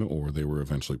volition or they were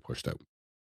eventually pushed out.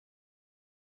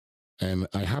 And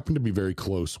I happened to be very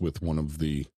close with one of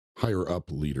the higher up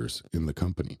leaders in the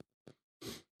company.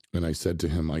 And I said to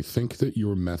him, I think that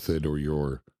your method or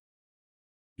your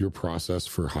process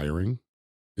for hiring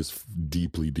is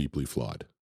deeply, deeply flawed.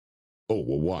 Oh,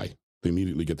 well, why? They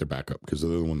immediately get their back up because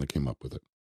they're the one that came up with it.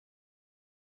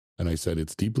 And I said,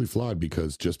 it's deeply flawed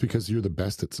because just because you're the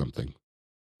best at something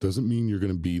doesn't mean you're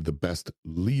going to be the best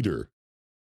leader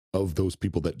of those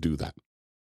people that do that.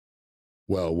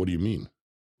 Well, what do you mean?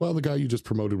 Well, the guy you just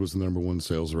promoted was the number one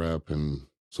sales rep and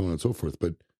so on and so forth,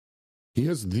 but he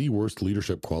has the worst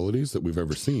leadership qualities that we've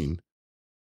ever seen.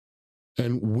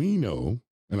 And we know,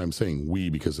 and I'm saying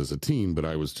we because as a team, but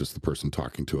I was just the person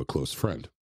talking to a close friend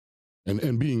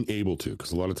and being able to,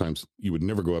 because a lot of times you would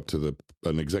never go up to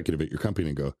an executive at your company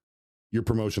and go, your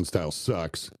promotion style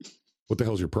sucks. What the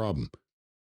hell's your problem?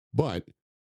 But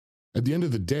at the end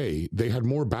of the day, they had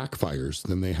more backfires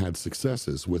than they had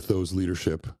successes with those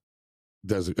leadership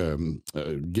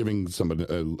giving somebody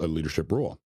a leadership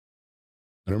role.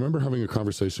 And I remember having a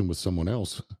conversation with someone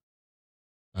else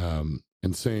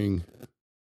and saying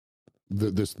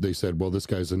that they said, well, this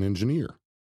guy's an engineer.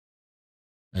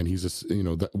 And he's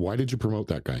why did you promote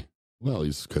that guy? Well,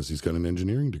 because he's got an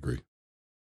engineering degree.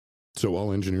 So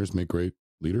all engineers make great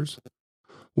leaders?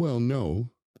 Well, no.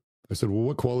 I said, well,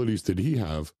 what qualities did he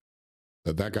have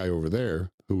that guy over there,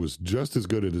 who was just as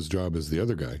good at his job as the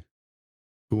other guy,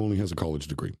 who only has a college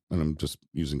degree? And I'm just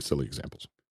using silly examples.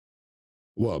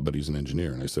 Well, but he's an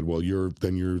engineer. And I said, well, your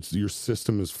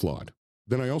system is flawed.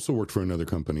 Then I also worked for another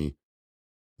company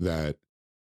that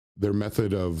their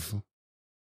method of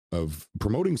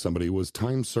promoting somebody was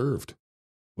time served.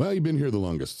 Well, you've been here the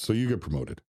longest, so you get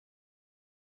promoted.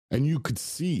 And you could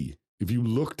see, if you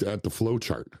looked at the flow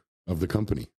chart of the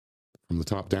company from the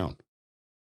top down.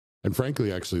 And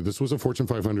frankly, actually, this was a Fortune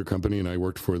 500 company, and I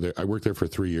worked there for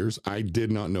 3 years. I did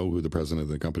not know who the president of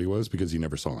the company was because you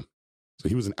never saw him. So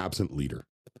he was an absent leader.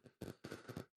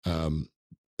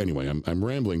 Anyway, I'm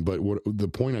rambling, but the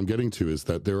point I'm getting to is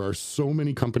that there are so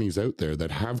many companies out there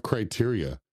that have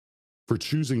criteria for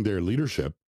choosing their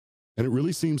leadership, and it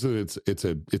really seems that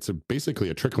it's basically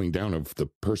a trickling down of the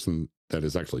person that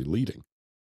is actually leading.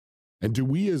 And do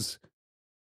we as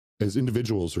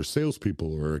individuals or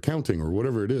salespeople or accounting or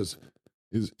whatever it is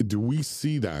do we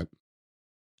see that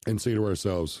and say to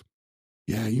ourselves,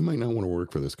 yeah, you might not want to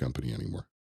work for this company anymore?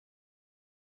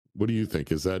 What do you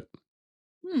think? Is that,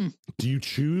 do you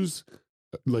choose,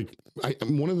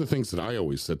 one of the things that I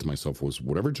always said to myself was,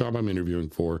 whatever job I'm interviewing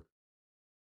for,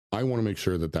 I want to make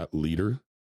sure that leader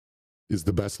is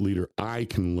the best leader I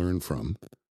can learn from,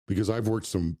 because I've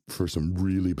worked for some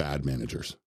really bad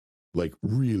managers, like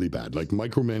really bad. Like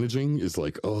micromanaging is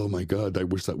like, oh my God, I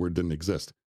wish that word didn't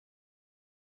exist.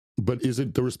 But is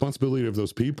it the responsibility of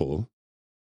those people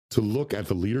to look at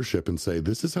the leadership and say,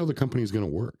 this is how the company is going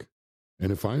to work?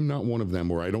 And if I'm not one of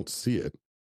them, or I don't see it,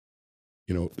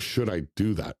 should I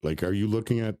do that? Like, are you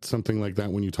looking at something like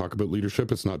that when you talk about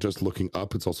leadership? It's not just looking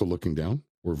up, it's also looking down,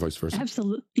 or vice versa?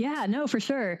 Absolutely. Yeah, no, for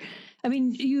sure. I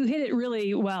mean, you hit it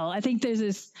really well. I think there's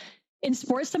this, in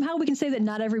sports, somehow we can say that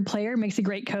not every player makes a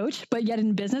great coach, but yet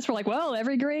in business, we're like, well,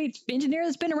 every great engineer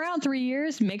that's been around 3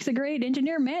 years makes a great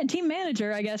team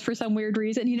manager, I guess, for some weird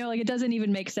reason. It doesn't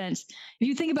even make sense. If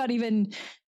you think about even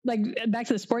like back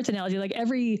to the sports analogy, like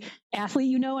every athlete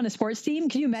you know on a sports team,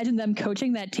 can you imagine them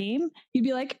coaching that team? You'd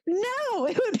be like, no,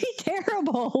 it would be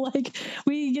terrible. Like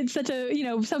we get such a,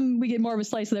 we get more of a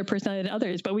slice of their personality than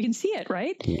others, but we can see it,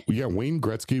 right? Yeah, Wayne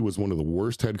Gretzky was one of the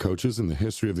worst head coaches in the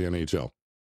history of the NHL.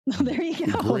 There you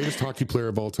go. The greatest hockey player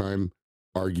of all time,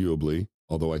 arguably,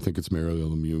 although I think it's Mario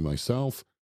Lemieux myself,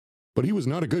 but he was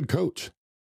not a good coach.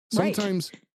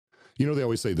 Sometimes, right. They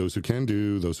always say those who can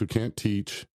do, those who can't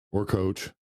teach or coach.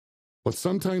 But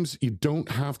sometimes you don't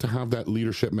have to have that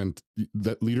leadership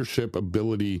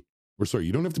ability,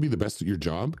 you don't have to be the best at your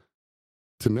job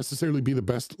to necessarily be the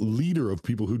best leader of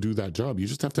people who do that job. You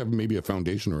just have to have maybe a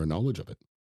foundation or a knowledge of it.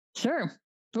 Sure.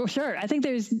 Well, sure. I think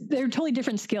they're totally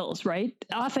different skills, right?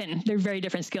 Often they're very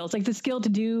different skills. Like the skill to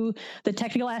do the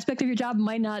technical aspect of your job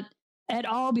might not at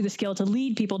all be the skill to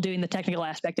lead people doing the technical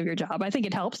aspect of your job. I think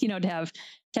it helps, to have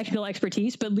technical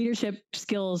expertise, but leadership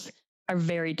skills are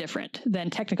very different than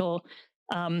technical,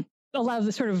 a lot of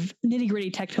the sort of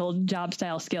nitty-gritty technical job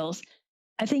style skills.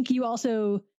 I think you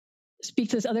also speak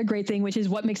to this other great thing, which is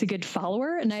what makes a good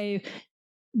follower. And I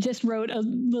just wrote a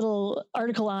little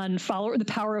article on the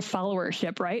power of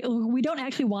followership, right? We don't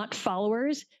actually want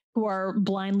followers who are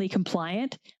blindly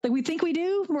compliant. Like we think we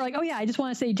do. We're like, oh yeah, I just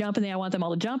want to say jump and then I want them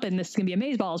all to jump and this is going to be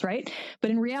amazeballs, right?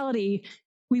 But in reality,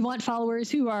 we want followers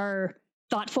who are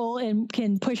thoughtful and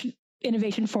can push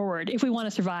innovation forward if we want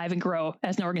to survive and grow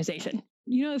as an organization.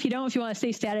 If you want to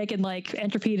stay static and like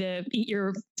entropy to eat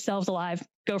yourselves alive,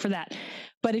 go for that.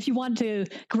 But if you want to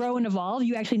grow and evolve,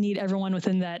 you actually need everyone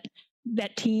within that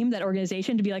team, that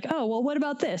organization to be like, oh, well, what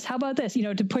about this? How about this?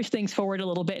 To push things forward a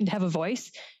little bit and to have a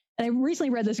voice. And I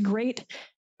recently read this great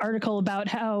article about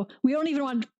how we don't even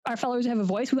want our followers to have a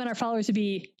voice. We want our followers to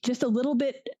be just a little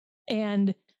bit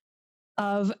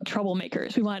of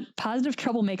troublemakers. We want positive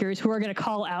troublemakers who are going to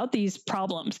call out these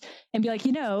problems and be like,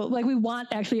 we want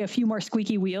actually a few more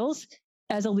squeaky wheels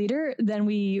as a leader than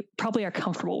we probably are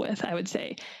comfortable with, I would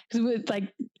say. Because with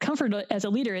comfort as a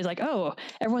leader is like, oh,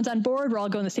 everyone's on board. We're all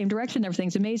going the same direction.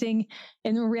 Everything's amazing.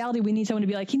 And in reality, we need someone to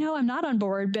be like, I'm not on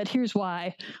board, but here's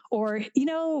why. Or,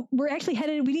 we're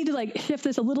actually we need to shift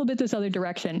this a little bit this other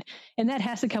direction. And that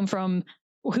has to come from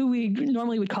who we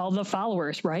normally would call the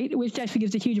followers, right? Which actually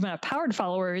gives a huge amount of power to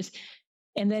followers.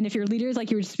 And then if your leaders, like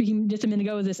you were speaking just a minute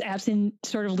ago, this absent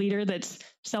sort of leader that's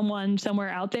someone somewhere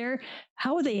out there,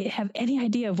 how would they have any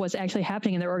idea of what's actually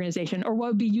happening in their organization or what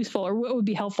would be useful or what would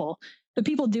be helpful? The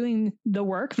people doing the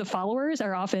work, the followers,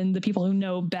 are often the people who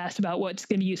know best about what's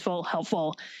going to be useful,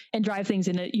 helpful, and drive things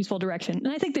in a useful direction.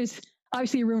 And I think there's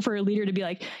obviously room for a leader to be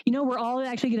like, we're all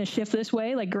actually going to shift this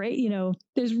way. Like, great,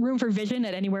 there's room for vision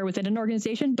at anywhere within an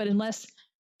organization, but unless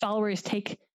followers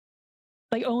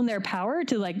own their power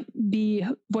to be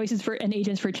voices for and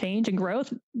agents for change and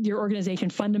growth, your organization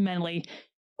fundamentally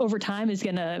over time is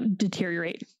going to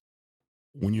deteriorate.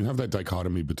 When you have that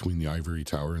dichotomy between the ivory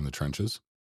tower and the trenches,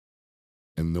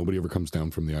 and nobody ever comes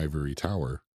down from the ivory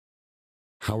tower,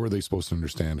 how are they supposed to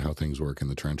understand how things work in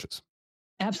the trenches?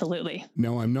 Absolutely.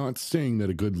 Now, I'm not saying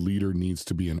that a good leader needs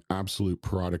to be an absolute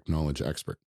product knowledge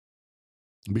expert,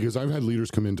 because I've had leaders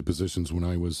come into positions when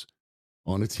I was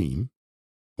on a team.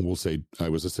 We'll say I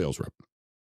was a sales rep,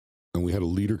 and we had a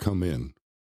leader come in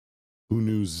who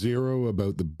knew zero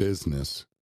about the business.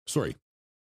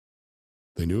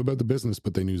 They knew about the business,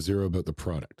 but they knew zero about the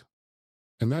product.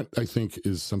 And that, I think,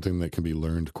 is something that can be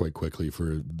learned quite quickly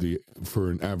for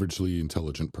an averagely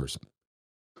intelligent person.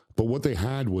 But what they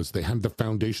had the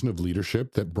foundation of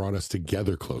leadership that brought us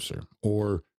together closer,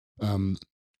 or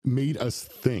made us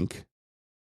think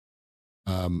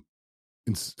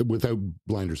without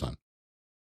blinders on.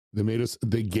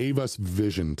 They gave us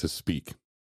vision to speak.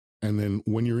 And then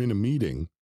when you're in a meeting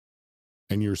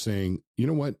and you're saying, you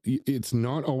know what, it's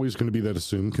not always going to be that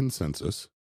assumed consensus.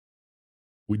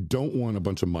 We don't want a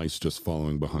bunch of mice just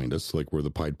following behind us like we're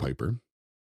the Pied Piper.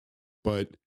 But,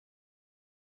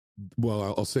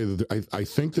 well, I'll say that I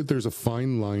think that there's a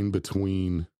fine line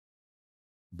between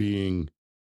being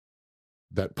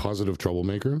that positive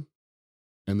troublemaker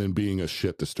and then being a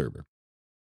shit disturber.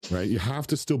 Right? You have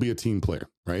to still be a team player,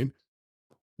 right?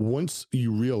 Once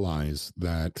you realize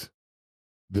that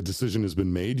the decision has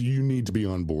been made, you need to be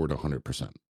on board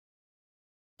 100%.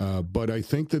 But I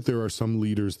think that there are some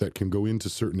leaders that can go into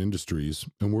certain industries,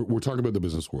 and we're talking about the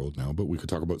business world now, but we could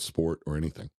talk about sport or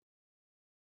anything.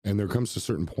 And there comes to a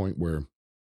certain point where,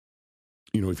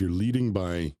 if you're leading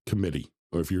by committee,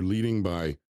 or if you're leading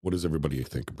by what does everybody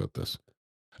think about this?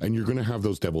 And you're going to have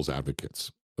those devil's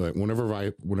advocates. Like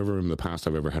whenever in the past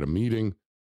I've ever had a meeting,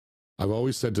 I've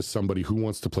always said to somebody who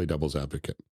wants to play devil's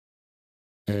advocate,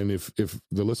 And if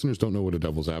the listeners don't know what a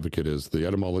devil's advocate is, the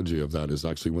etymology of that is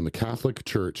actually when the Catholic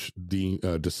Church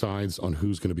decides on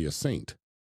who's going to be a saint.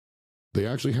 They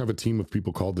actually have a team of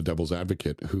people called the devil's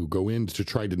advocate who go in to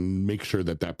try to make sure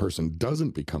that that person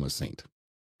doesn't become a saint.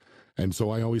 And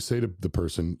so I always say to the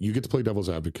person, you get to play devil's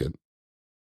advocate,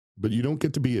 but you don't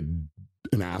get to be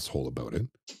an asshole about it.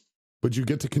 But you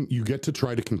get to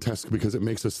try to contest, because it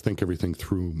makes us think everything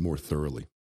through more thoroughly.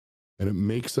 And it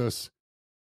makes us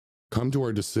come to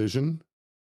our decision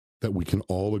that we can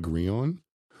all agree on.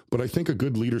 But I think a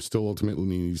good leader still ultimately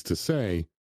needs to say,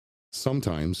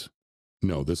 sometimes,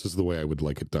 no, this is the way I would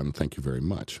like it done. Thank you very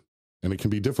much. And it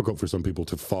can be difficult for some people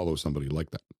to follow somebody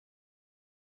like that.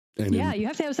 And yeah, you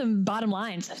have to have some bottom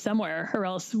lines somewhere, or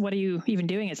else what are you even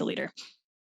doing as a leader?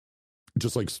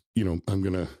 Just like, I'm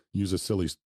going to use a silly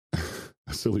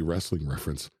wrestling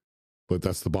reference, but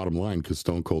that's the bottom line because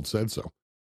Stone Cold said so.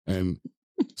 And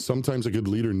sometimes a good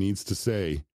leader needs to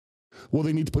say, well,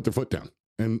 they need to put their foot down.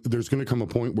 And there's going to come a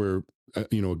point where, a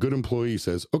good employee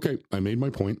says, okay, I made my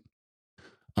point.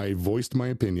 I voiced my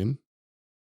opinion.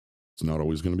 It's not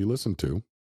always going to be listened to,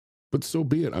 but so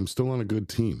be it. I'm still on a good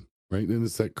team, right? And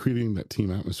it's that creating that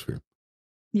team atmosphere.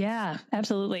 Yeah,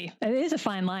 absolutely. It is a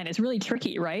fine line. It's really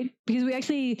tricky, right? Because we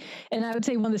actually, and I would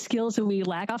say one of the skills that we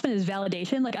lack often is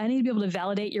validation. Like I need to be able to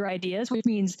validate your ideas, which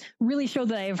means really show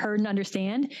that I have heard and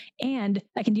understand. And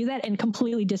I can do that and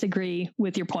completely disagree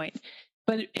with your point.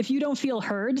 But if you don't feel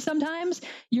heard sometimes,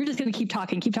 you're just going to keep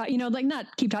talking, not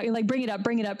keep talking, like bring it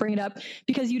up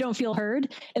because you don't feel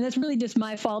heard. And that's really just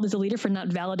my fault as a leader for not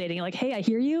validating. Like, hey, I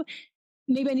hear you.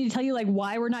 Maybe I need to tell you like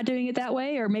why we're not doing it that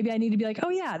way. Or maybe I need to be like, oh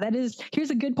yeah,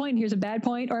 here's a good point. Here's a bad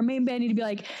point. Or maybe I need to be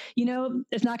like,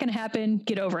 it's not going to happen.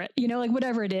 Get over it. Like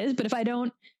whatever it is. But if I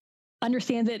don't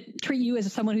understand that, treat you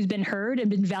as someone who's been heard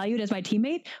and been valued as my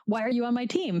teammate, why are you on my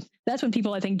team? That's when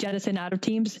people, I think, jettison out of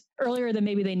teams earlier than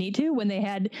maybe they need to, when they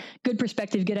had good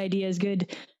perspective, good ideas,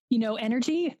 good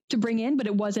energy to bring in, but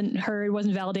it wasn't heard,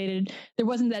 wasn't validated. There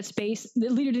wasn't that space. The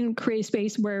leader didn't create a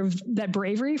space where that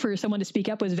bravery for someone to speak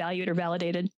up was valued or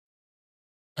validated.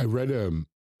 I read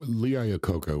Lee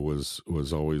Iacocca I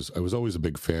was always a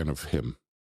big fan of him.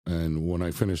 And when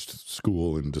I finished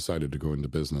school and decided to go into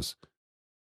business,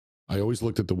 I always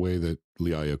looked at the way that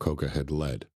Lee Iacocca had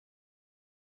led.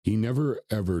 He never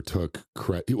ever took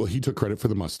credit. Well, he took credit for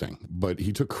the Mustang, but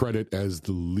he took credit as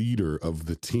the leader of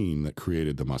the team that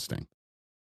created the Mustang.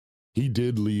 He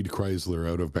did lead Chrysler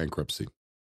out of bankruptcy,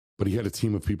 but he had a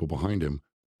team of people behind him,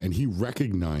 and he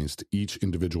recognized each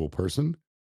individual person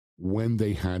when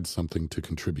they had something to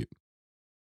contribute.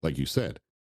 Like you said,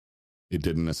 it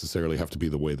didn't necessarily have to be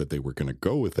the way that they were going to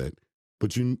go with it,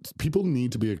 but people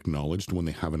need to be acknowledged when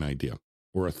they have an idea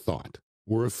or a thought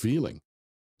or a feeling.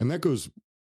 And that goes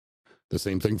the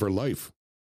same thing for life.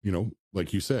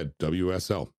 Like you said,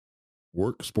 WSL,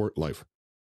 work, sport, life.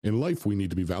 In life, we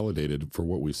need to be validated for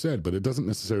what we said, but it doesn't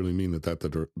necessarily mean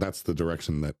that's the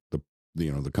direction that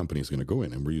the company is going to go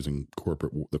in. And we're using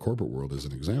the corporate world as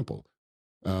an example.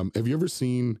 Have you ever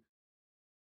seen,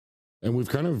 and we've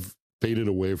kind of faded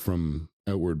away from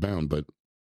Outward Bound, but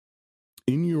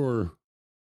in your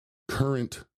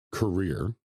current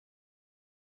career,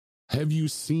 have you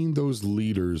seen those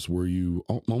leaders where you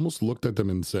almost looked at them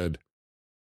and said,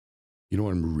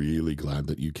 I'm really glad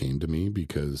that you came to me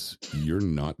because you're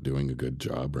not doing a good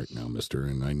job right now, mister,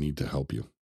 and I need to help you?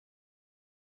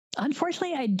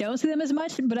 Unfortunately, I don't see them as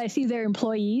much, but I see their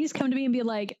employees come to me and be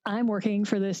like, I'm working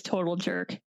for this total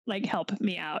jerk. Like, help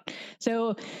me out.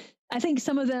 So I think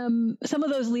some of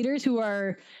those leaders who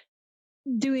are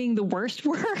doing the worst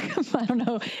work, I don't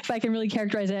know if I can really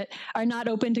characterize it, are not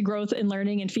open to growth and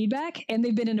learning and feedback. And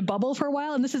they've been in a bubble for a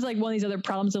while. And this is like one of these other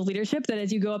problems of leadership, that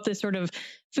as you go up this sort of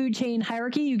food chain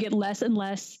hierarchy, you get less and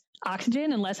less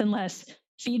oxygen and less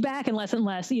feedback and less,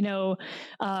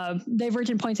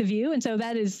 divergent points of view. And so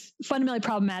that is fundamentally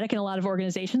problematic in a lot of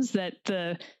organizations, that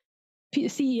the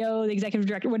CEO, the executive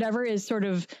director, whatever, is sort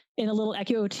of in a little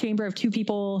echo chamber of two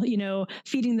people,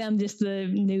 feeding them just the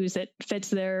news that fits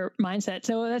their mindset.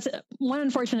 So that's one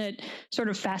unfortunate sort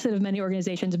of facet of many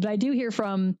organizations. But I do hear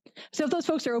so if those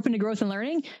folks are open to growth and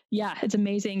learning, yeah, it's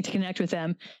amazing to connect with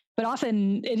them. But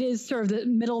often it is sort of the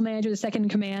middle manager, the second in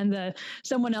command,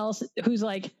 someone else who's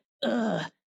like,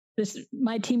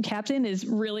 my team captain is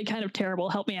really kind of terrible.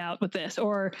 Help me out with this.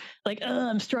 Or like,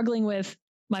 I'm struggling with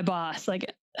my boss.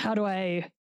 Like, how do I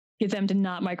get them to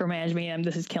not micromanage me? And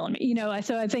this is killing me.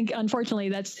 So I think, unfortunately,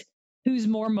 that's who's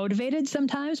more motivated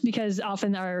sometimes, because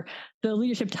often the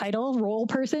leadership title role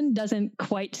person doesn't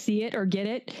quite see it or get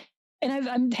it.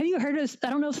 And have you heard of, I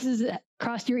don't know if this has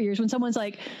crossed your ears when someone's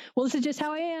like, well, this is just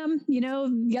how I am, you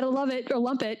got to love it or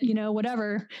lump it,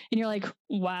 whatever. And you're like,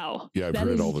 wow. Yeah, I've heard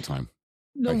it all the time.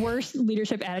 The worst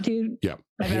leadership attitude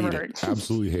I've ever heard.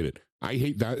 Absolutely hate it. I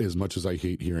hate that as much as I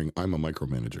hate hearing I'm a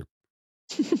micromanager.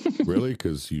 Really?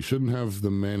 Because you shouldn't have the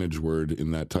manage word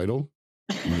in that title.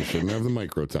 You shouldn't have the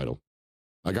micro title.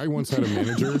 Like I once had a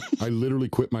manager, I literally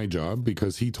quit my job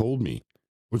because he told me,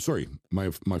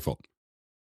 my fault.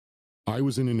 I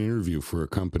was in an interview for a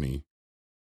company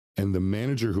and the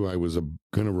manager who I was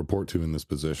going to report to in this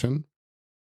position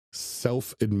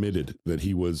self-admitted that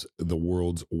he was the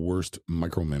world's worst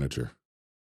micromanager.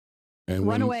 And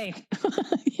run away.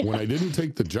 When I didn't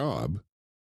take the job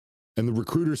and the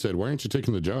recruiter said, why aren't you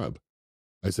taking the job?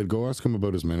 I said, go ask him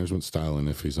about his management style and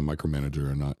if he's a micromanager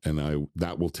or not. And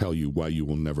that will tell you why you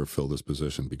will never fill this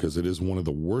position, because it is one of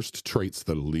the worst traits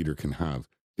that a leader can have,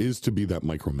 is to be that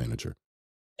micromanager.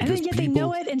 And then yet they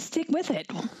know it and stick with it.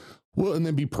 Well, and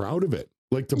then be proud of it.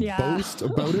 Like to boast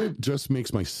about it just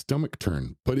makes my stomach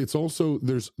turn. But it's also,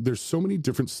 there's so many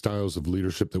different styles of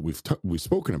leadership that we've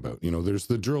spoken about. There's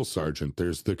the drill sergeant,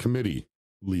 there's the committee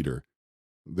leader,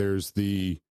 there's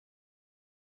the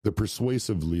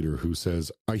persuasive leader who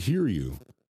says, I hear you,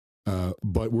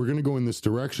 but we're going to go in this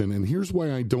direction. And here's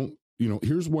why I don't,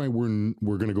 here's why we're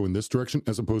going to go in this direction,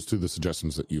 as opposed to the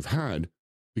suggestions that you've had,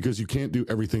 because you can't do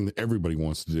everything that everybody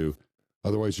wants to do.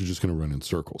 Otherwise, you're just going to run in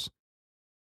circles.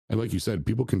 And like you said,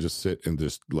 people can just sit and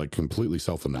just like completely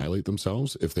self-annihilate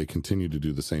themselves if they continue to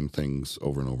do the same things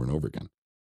over and over and over again.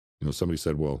 Somebody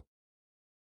said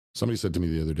to me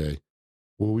the other day,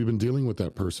 well, we've been dealing with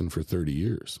that person for 30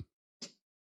 years.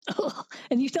 Oh,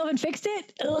 and you still haven't fixed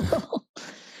it? Oh.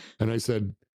 And I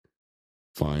said,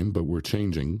 fine, but we're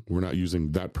changing. We're not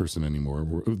using that person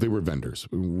anymore. They were vendors.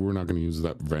 We're not going to use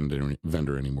that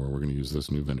vendor anymore. We're going to use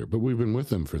this new vendor. But we've been with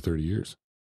them for 30 years.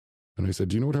 And I said,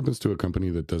 do you know what happens to a company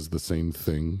that does the same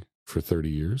thing for 30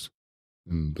 years?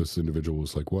 And this individual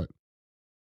was like, what?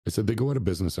 I said, they go out of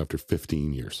business after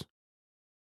 15 years.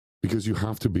 Because you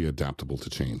have to be adaptable to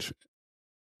change.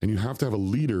 And you have to have a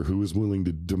leader who is willing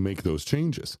to make those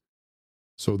changes.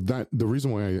 So that the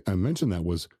reason why I mentioned that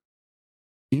was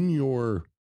in your,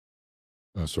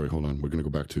 we're going to go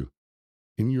back to,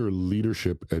 in your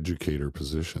leadership educator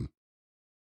position,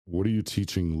 what are you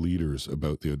teaching leaders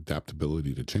about the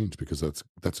adaptability to change? Because that's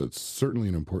certainly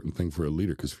an important thing for a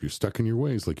leader. Because if you're stuck in your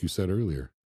ways, like you said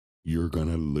earlier, you're going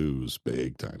to lose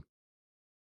big time.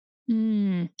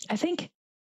 I think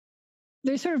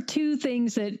there's sort of two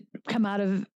things that come out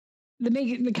of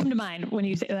that come to mind when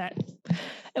you say that.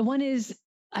 And one is,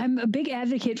 I'm a big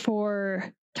advocate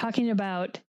for talking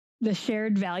about the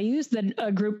shared values that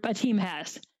a team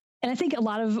has. And I think a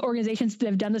lot of organizations that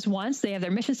have done this once, they have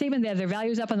their mission statement, they have their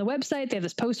values up on the website, they have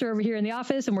this poster over here in the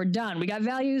office, and we're done. We got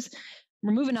values,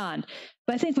 we're moving on.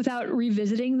 But I think without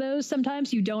revisiting those,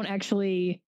 sometimes you don't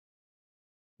actually,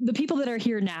 the people that are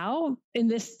here now in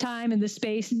this time, in this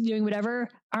space, doing whatever,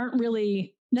 aren't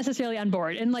really necessarily on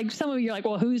board. And like some of you are like,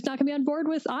 well, who's not gonna be on board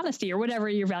with honesty or whatever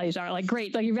your values are? Like,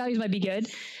 great, like your values might be good,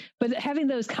 but having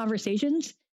those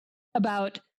conversations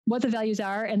about what the values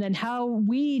are and then how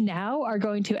we now are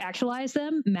going to actualize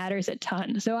them matters a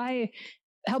ton. So I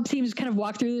help teams kind of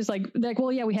walk through this like,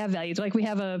 well, yeah, we have values. Like we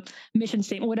have a mission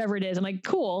statement, whatever it is. I'm like,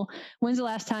 cool. When's the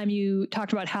last time you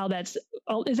talked about how is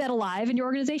that alive in your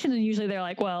organization? And usually they're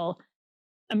like, well,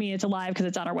 I mean, it's alive because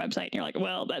it's on our website. And you're like,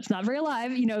 well, that's not very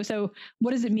alive, so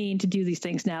what does it mean to do these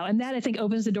things now? And that I think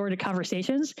opens the door to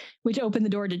conversations, which open the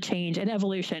door to change and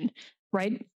evolution,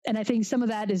 right? And I think some of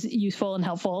that is useful and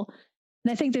helpful.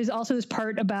 And I think there's also this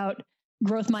part about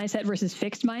growth mindset versus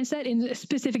fixed mindset in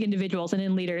specific individuals and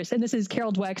in leaders. And this is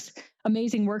Carol Dweck's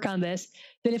amazing work on this,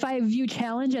 that if I view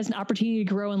challenge as an opportunity to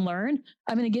grow and learn,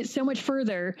 I'm going to get so much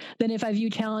further than if I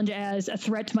view challenge as a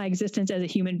threat to my existence as a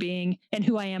human being and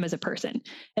who I am as a person.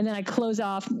 And then I close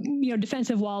off,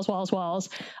 defensive walls.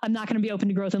 I'm not going to be open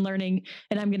to growth and learning,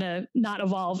 and I'm going to not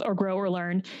evolve or grow or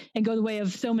learn and go the way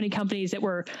of so many companies that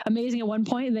were amazing at one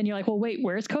point. And then you're like, well, wait,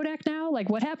 where's Kodak now? Like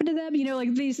what happened to them?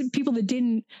 Like these people that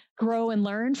didn't grow and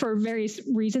learn for various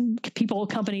reasons, people,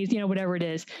 companies, whatever it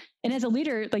is. And as a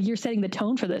leader, like you're setting the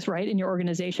tone for this, right, in your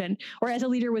organization, or as a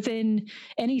leader within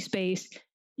any space,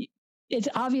 it's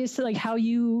obvious like how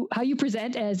you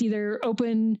present as either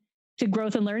open to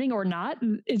growth and learning or not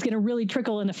is going to really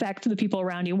trickle and affect the people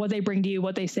around you, what they bring to you,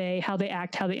 what they say, how they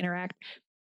act, how they interact.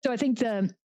 So I think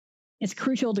it's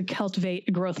crucial to cultivate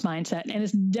a growth mindset, and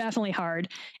it's definitely hard.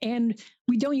 And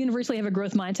we don't universally have a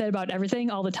growth mindset about everything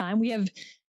all the time.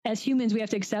 As humans, we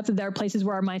have to accept that there are places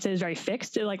where our mindset is very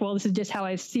fixed. They're like, well, this is just how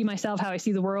I see myself, how I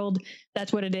see the world.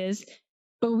 That's what it is.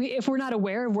 But if we're not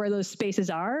aware of where those spaces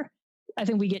are, I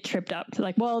think we get tripped up.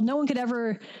 Like, well, no one could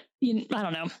ever, I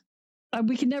don't know.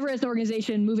 We could never as an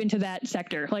organization move into that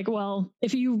sector. Like, well,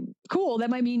 cool, that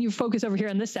might mean you focus over here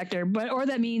on this sector, or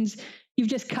that means you've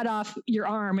just cut off your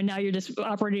arm and now you're just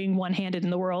operating one-handed in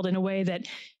the world in a way that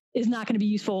is not going to be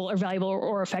useful or valuable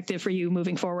or effective for you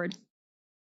moving forward.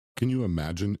 Can you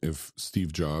imagine if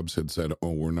Steve Jobs had said,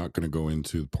 oh, we're not going to go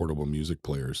into portable music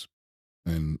players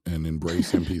and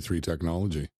embrace MP3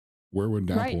 technology? Where would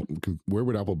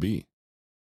Apple be?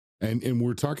 And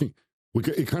we're talking,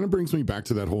 it kind of brings me back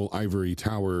to that whole ivory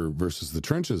tower versus the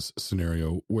trenches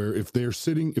scenario, where if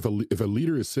a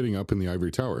leader is sitting up in the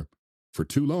ivory tower for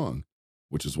too long,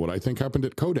 which is what I think happened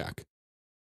at Kodak,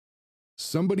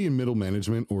 somebody in middle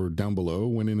management or down below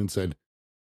went in and said,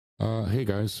 hey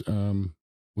guys,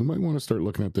 we might want to start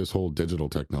looking at this whole digital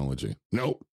technology.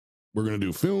 Nope, we're going to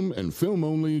do film and film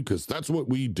only because that's what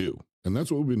we do. And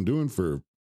that's what we've been doing for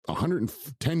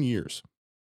 110 years.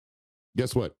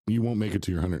 Guess what? You won't make it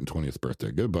to your 120th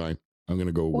birthday. Goodbye. I'm going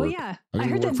to go work. Well, yeah. I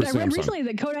read recently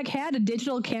that Kodak had a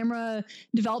digital camera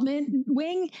development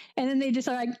wing, and then they just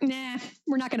are like, nah,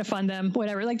 we're not going to fund them,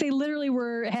 whatever. Like, they literally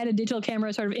had a digital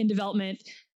camera sort of in development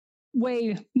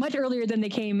way much earlier than they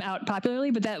came out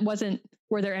popularly, but that wasn't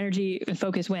where their energy and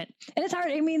focus went. And it's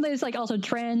hard. I mean, there's like also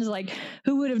trends, like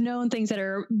who would have known things that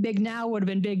are big now would have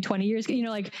been big 20 years ago.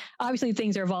 Like obviously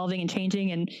things are evolving and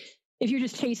changing. And if you're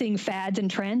just chasing fads and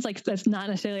trends, like that's not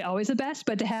necessarily always the best,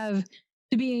 but to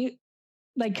be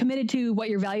like committed to what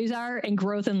your values are and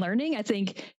growth and learning, I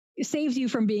think it saves you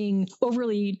from being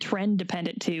overly trend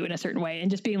dependent too in a certain way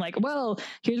and just being like, well,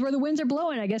 here's where the winds are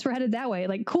blowing. I guess we're headed that way.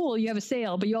 Like, cool, you have a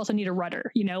sail, but you also need a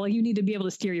rudder, like you need to be able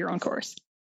to steer your own course.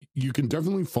 You can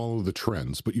definitely follow the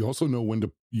trends, but you also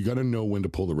you got to know when to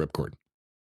pull the ripcord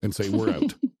and say, we're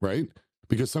out, right?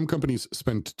 Because some companies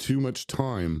spend too much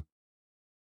time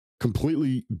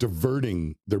completely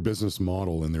diverting their business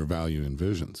model and their values and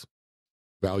visions.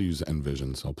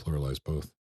 I'll pluralize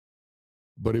both.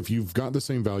 But if you've got the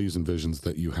same values and visions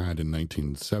that you had in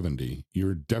 1970,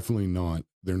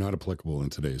 they're not applicable in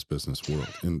today's business world,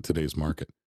 in today's market.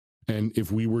 And if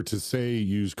we were to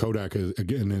use Kodak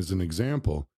again as an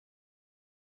example,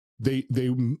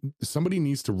 somebody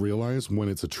needs to realize when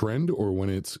it's a trend or when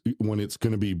it's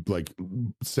going to be like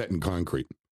set in concrete.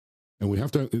 And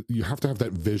you have to have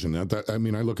that vision. I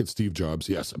mean, I look at Steve Jobs.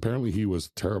 Yes, apparently he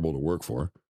was terrible to work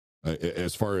for.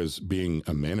 As far as being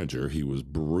a manager, he was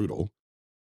brutal.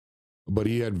 But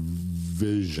he had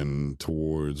vision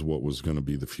towards what was going to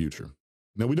be the future.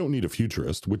 Now, we don't need a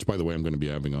futurist, which, by the way, I'm going to be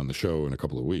having on the show in a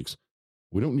couple of weeks.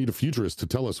 We don't need a futurist to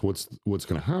tell us what's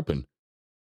going to happen.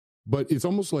 But it's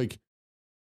almost like,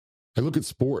 I look at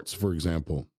sports, for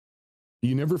example.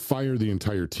 You never fire the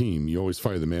entire team. You always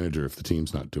fire the manager if the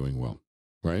team's not doing well,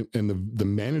 right? And the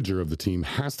manager of the team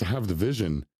has to have the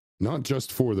vision, not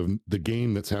just for the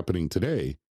game that's happening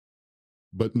today,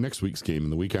 but next week's game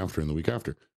and the week after and the week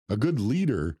after. A good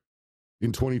leader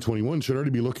in 2021 should already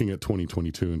be looking at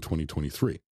 2022 and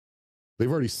 2023.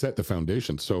 They've already set the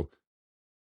foundation. So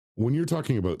when you're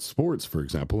talking about sports, for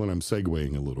example, and I'm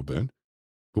segueing a little bit,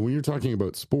 but when you're talking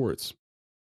about sports,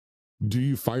 do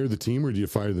you fire the team or do you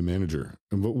fire the manager?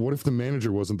 And what if the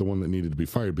manager wasn't the one that needed to be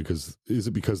fired? Is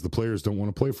it because the players don't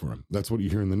want to play for him? That's what you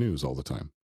hear in the news all the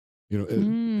time.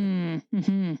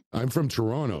 I'm from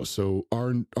Toronto, so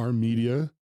our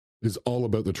media is all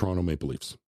about the Toronto Maple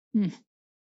Leafs.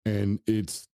 And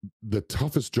it's the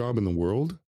toughest job in the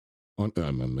world.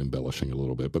 I'm embellishing a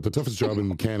little bit, but the toughest job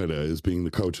in Canada is being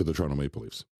the coach of the Toronto Maple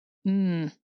Leafs.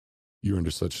 You're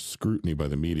under such scrutiny by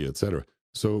the media, et cetera.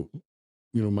 So,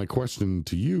 my question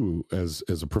to you as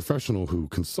a professional who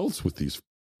consults with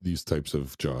these types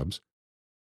of jobs,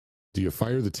 do you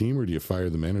fire the team or do you fire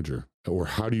the manager? Or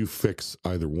how do you fix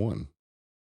either one?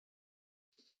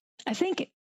 I think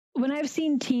when I've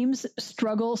seen teams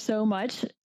struggle so much,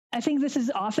 I think this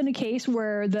is often a case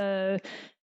where the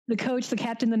coach, the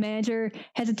captain, the manager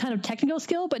has a ton of technical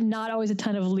skill, but not always a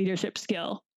ton of leadership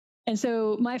skill. And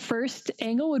so my first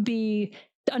angle would be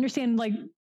to understand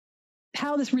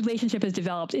how this relationship has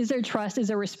developed. Is there trust? Is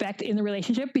there respect in the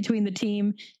relationship between the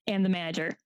team and the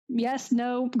manager? Yes,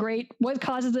 no, great. What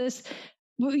causes this?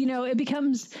 Well, it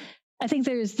becomes, I think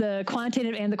there's the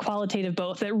quantitative and the qualitative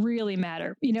both that really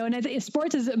matter. And I think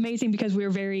sports is amazing because we're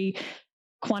very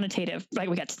quantitative. Like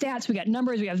we got stats, we got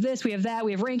numbers, we have this, we have that,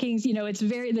 we have rankings.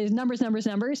 There's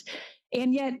numbers.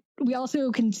 And yet we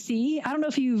also can see, I don't know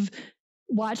if you've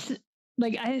watched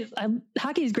like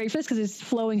hockey is great for this because it's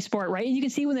flowing sport, right? And you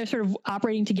can see when they're sort of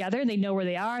operating together and they know where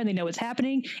they are and they know what's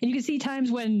happening. And you can see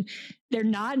times when they're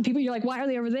not, and you're like, why are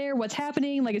they over there? What's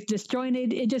happening? Like, it's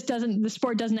disjointed. It just doesn't, the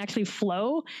sport doesn't actually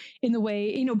flow in the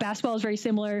way, basketball is very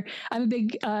similar. I'm a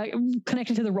big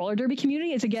connected to the roller derby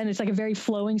community. It's like a very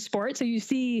flowing sport. So you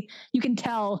can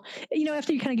tell,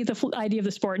 after you kind of get the idea of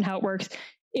the sport and how it works,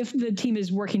 if the team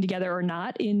is working together or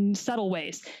not in subtle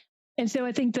ways. And so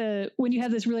I think when you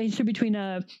have this relationship between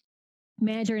a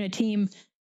manager and a team,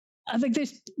 I think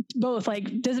there's both.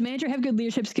 Like, does the manager have good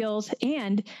leadership skills,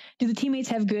 and do the teammates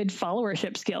have good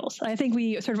followership skills? I think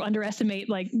we sort of underestimate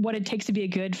like what it takes to be a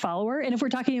good follower. And if we're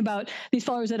talking about these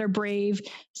followers that are brave,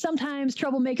 sometimes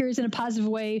troublemakers in a positive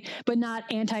way, but not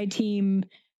anti-team,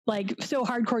 like so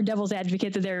hardcore devil's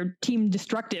advocate that they're team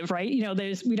destructive, right?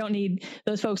 We don't need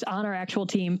those folks on our actual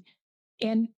team.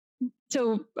 And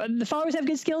so the followers have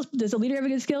good skills. Does the leader have a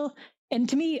good skill? And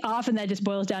to me, often that just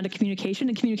boils down to communication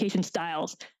and communication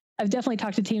styles. I've definitely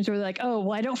talked to teams where they're like, oh,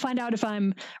 well, I don't find out if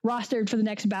I'm rostered for the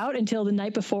next bout until the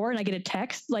night before, and I get a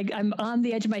text. Like, I'm on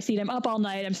the edge of my seat. I'm up all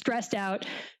night. I'm stressed out.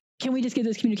 Can we just get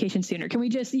this communication sooner? Can we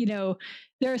just,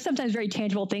 there are sometimes very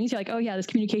tangible things. You're like, oh yeah, this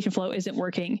communication flow isn't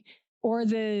working. Or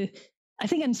I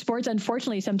think in sports,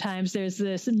 unfortunately, sometimes there's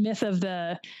this myth of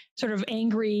the sort of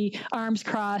angry, arms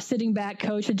crossed, sitting back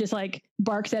coach that just like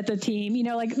barks at the team,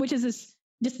 which is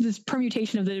this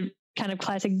permutation of the kind of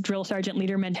classic drill sergeant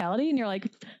leader mentality. And you're like,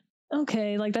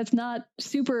 okay, like that's not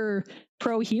super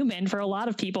pro-human for a lot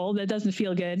of people. That doesn't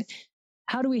feel good.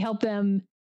 How do we help them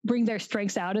bring their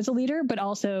strengths out as a leader, but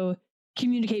also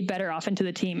communicate better off into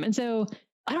the team? And so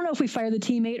I don't know if we fire the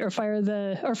teammate or fire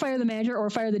the manager or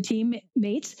fire the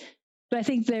teammates, but I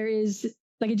think there is,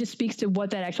 like, it just speaks to what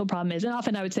that actual problem is. And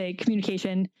often I would say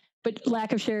communication, but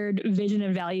lack of shared vision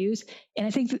and values. And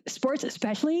I think sports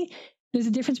especially, there's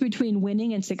a difference between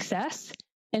winning and success.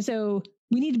 And so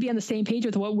we need to be on the same page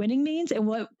with what winning means and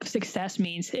what success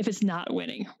means if it's not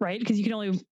winning, right? Because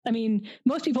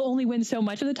most people only win so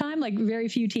much of the time. Like, very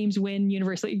few teams win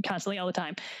universally, constantly, all the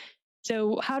time.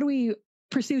 So how do we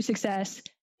pursue success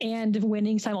and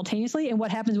winning simultaneously? And what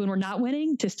happens when we're not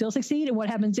winning to still succeed? And what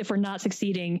happens if we're not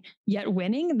succeeding yet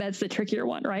winning? That's the trickier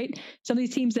one, right? Some of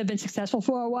these teams have been successful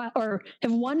for a while or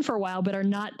have won for a while, but are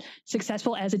not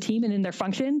successful as a team and in their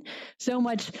function. So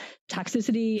much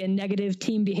toxicity and negative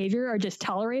team behavior are just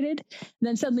tolerated. And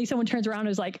then suddenly someone turns around and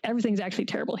is like, everything's actually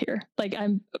terrible here. Like,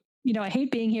 I hate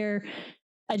being here.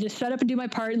 I just shut up and do my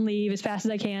part and leave as fast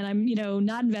as I can. I'm,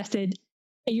 not invested.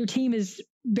 And your team is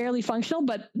barely functional,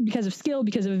 but because of skill,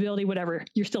 because of ability, whatever,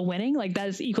 you're still winning. Like, that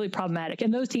is equally problematic.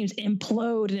 And those teams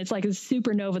implode, and it's like a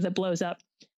supernova that blows up.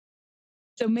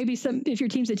 So maybe if your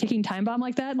team's a ticking time bomb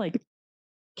like that, like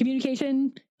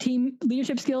communication, team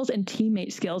leadership skills, and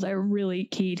teammate skills are really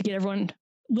key to get everyone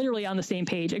literally on the same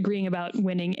page, agreeing about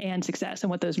winning and success and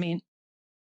what those mean.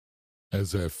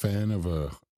 As a fan of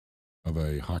a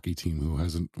hockey team who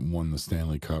hasn't won the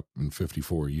Stanley Cup in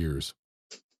 54 years,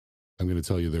 I'm going to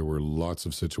tell you there were lots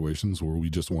of situations where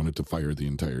we just wanted to fire the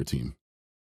entire team.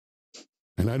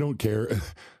 And I don't care.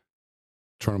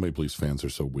 Toronto Maple Leafs fans are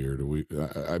so weird.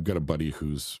 I've got a buddy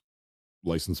whose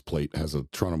license plate has a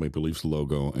Toronto Maple Leafs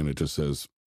logo, and it just says,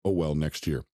 "Oh well, next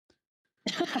year."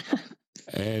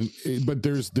 But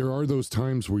there are those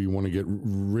times where you want to get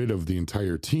rid of the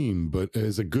entire team. But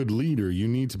as a good leader, you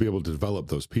need to be able to develop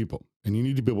those people, and you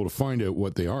need to be able to find out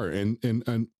what they are. And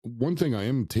one thing I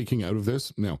am taking out of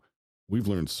this now. We've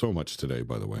learned so much today,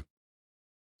 by the way.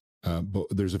 But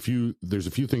there's a few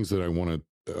things that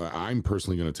I'm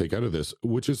personally going to take out of this,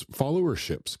 which is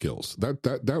followership skills.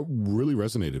 That really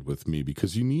resonated with me,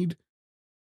 because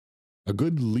a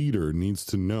good leader needs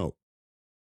to know,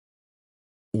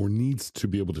 or needs to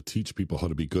be able to teach people how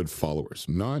to be good followers,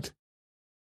 not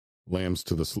lambs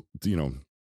to the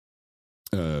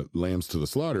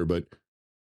slaughter, but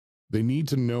they need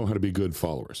to know how to be good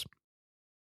followers.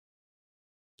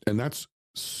 And that's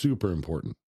super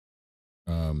important.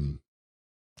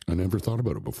 I never thought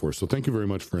about it before. So thank you very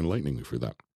much for enlightening me for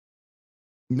that.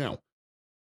 Now,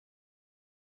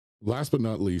 last but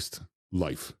not least,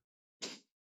 life.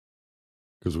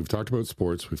 Because we've talked about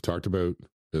sports, we've talked about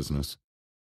business.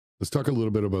 Let's talk a little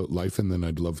bit about life, and then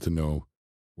I'd love to know,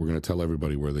 we're going to tell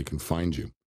everybody where they can find you.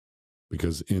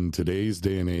 Because in today's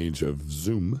day and age of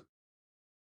Zoom,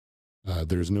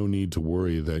 there's no need to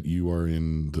worry that you are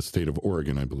in the state of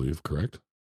Oregon, I believe, correct?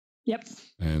 Yep.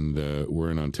 And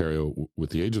we're in Ontario. With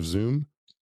the age of Zoom,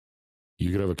 you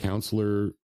could have a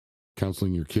counselor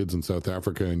counseling your kids in South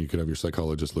Africa, and you could have your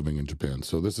psychologist living in Japan.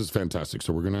 So this is fantastic.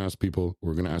 So we're going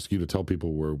to ask you to tell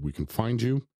people where we can find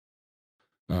you.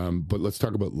 But let's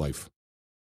talk about life.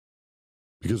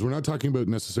 Because we're not talking about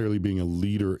necessarily being a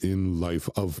leader in life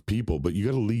of people, but you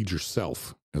got to lead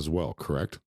yourself as well,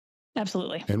 correct?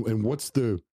 Absolutely. And what's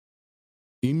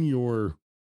in your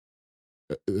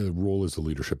role as a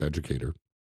leadership educator,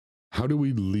 how do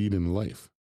we lead in life?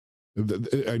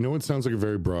 I know it sounds like a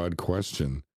very broad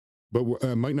question, but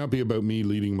it might not be about me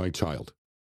leading my child,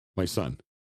 my son,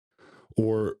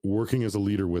 or working as a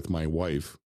leader with my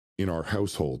wife in our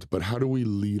household. But how do we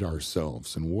lead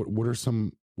ourselves? And what are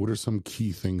some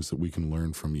key things that we can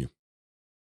learn from you?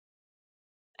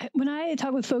 When I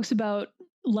talk with folks about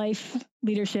life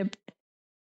leadership,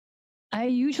 I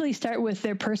usually start with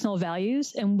their personal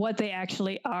values and what they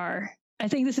actually are. I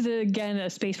think this is, again,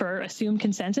 a space for assumed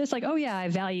consensus. Like, oh, yeah, I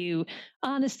value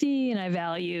honesty and I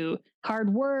value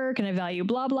hard work and I value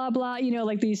blah, blah, blah,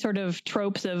 like these sort of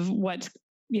tropes of what's,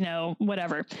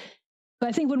 whatever. But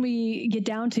I think when we get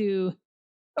down to,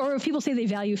 or if people say they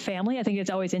value family, I think it's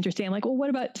always interesting. Like, well, what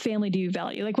about family do you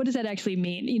value? Like, what does that actually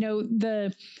mean?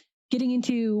 The getting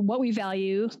into what we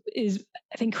value is,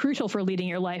 I think, crucial for leading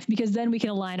your life, because then we can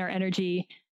align our energy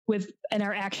and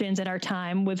our actions and our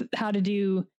time with how to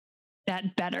do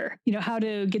that better, how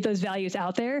to get those values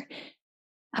out there,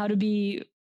 how to be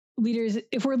leaders.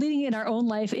 If we're leading in our own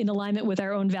life in alignment with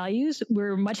our own values,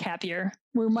 we're much happier.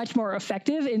 We're much more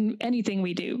effective in anything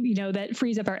we do, that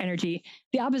frees up our energy.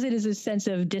 The opposite is a sense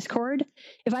of discord.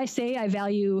 If I say I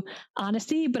value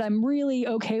honesty, but I'm really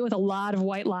okay with a lot of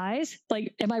white lies,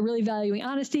 like, am I really valuing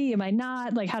honesty? Am I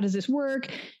not? Like, how does this work?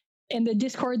 And the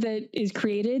discord that is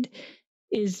created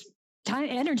is time,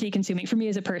 energy consuming for me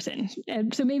as a person.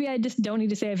 And so maybe I just don't need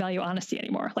to say I value honesty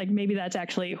anymore. Like, maybe that's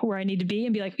actually where I need to be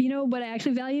and be like, what I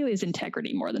actually value is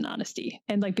integrity more than honesty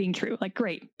and like being true. Like,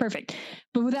 great, perfect.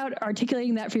 But without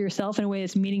articulating that for yourself in a way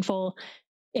that's meaningful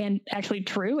and actually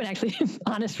true and actually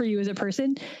honest for you as a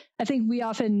person, I think we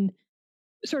often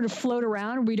sort of float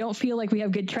around. We don't feel like we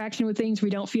have good traction with things.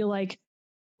 We don't feel like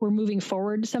we're moving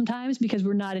forward sometimes because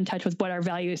we're not in touch with what our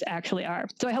values actually are.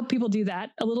 So I help people do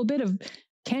that, a little bit of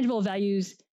tangible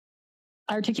values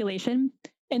articulation,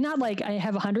 and not like I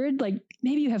have 100, like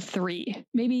maybe you have 3,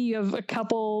 maybe you have a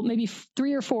couple, maybe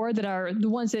 3 or 4 that are the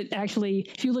ones that actually,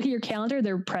 if you look at your calendar,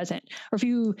 they're present. Or if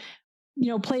you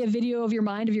play a video of your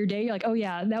mind of your day, you're like, oh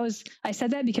yeah, I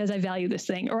said that because I value this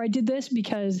thing, or I did this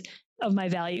because of my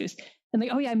values. And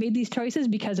like, oh yeah, I made these choices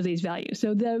because of these values.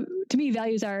 So to me,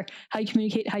 values are how you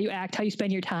communicate, how you act, how you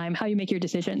spend your time, how you make your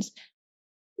decisions.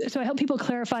 So I help people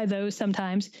clarify those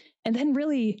sometimes. And then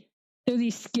really, there are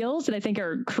these skills that I think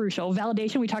are crucial.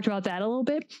 Validation, we talked about that a little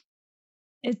bit.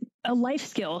 It's a life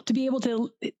skill to be able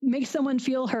to make someone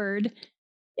feel heard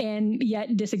and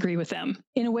yet disagree with them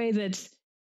in a way that's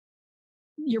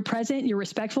you're present, you're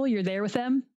respectful, you're there with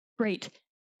them. Great.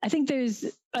 I think there's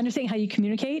understanding how you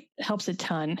communicate helps a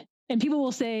ton. And people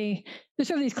will say there's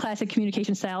sort of these classic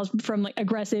communication styles, from like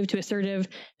aggressive to assertive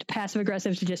to passive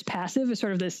aggressive to just passive, is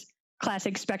sort of this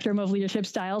classic spectrum of leadership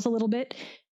styles a little bit.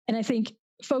 And I think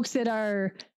folks that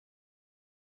are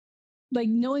like,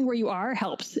 knowing where you are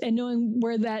helps, and knowing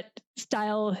where that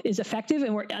style is effective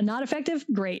and where not effective,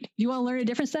 great. If you want to learn a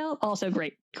different style, also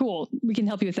great. Cool. We can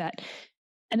help you with that.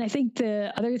 And I think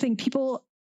the other thing people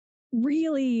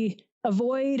really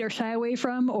avoid or shy away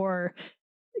from or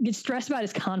get stressed about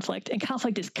is conflict. And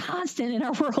conflict is constant in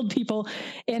our world, people.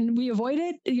 And we avoid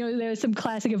it. There's some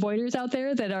classic avoiders out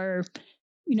there that are,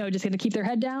 just going to keep their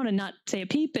head down and not say a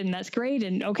peep. And that's great.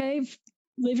 And okay,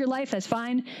 live your life. That's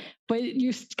fine. But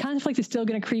your conflict is still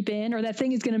going to creep in, or that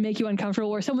thing is going to make you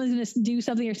uncomfortable, or someone's going to do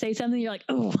something or say something. You're like,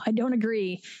 oh, I don't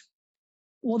agree.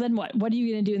 Well, then what? What are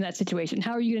you going to do in that situation?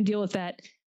 How are you going to deal with that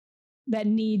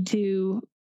need to,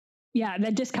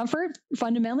 that discomfort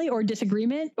fundamentally, or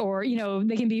disagreement, or,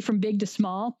 they can be from big to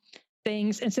small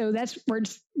things. And so that's where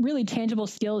it's really tangible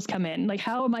skills come in. Like,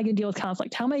 how am I going to deal with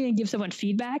conflict? How am I going to give someone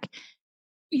feedback,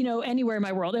 anywhere in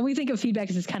my world? And we think of feedback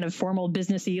as this kind of formal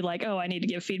businessy, like, oh, I need to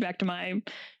give feedback to my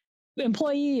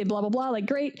employee and blah, blah, blah. Like,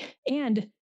 great. And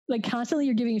like, constantly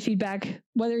you're giving feedback,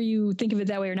 whether you think of it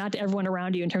that way or not, to everyone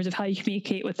around you in terms of how you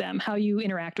communicate with them, how you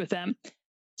interact with them.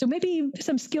 So maybe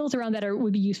some skills around that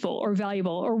would be useful or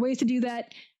valuable, or ways to do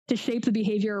that to shape the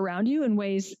behavior around you in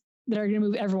ways that are going to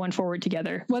move everyone forward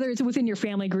together, whether it's within your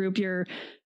family group, your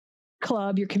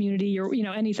club, your community, your,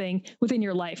 anything within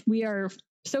your life. We are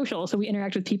social, so we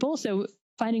interact with people. So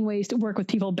finding ways to work with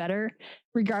people better,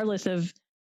 regardless of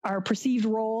our perceived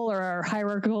role or our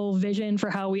hierarchical vision for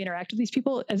how we interact with these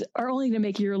people, are only going to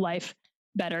make your life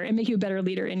better and make you a better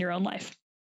leader in your own life.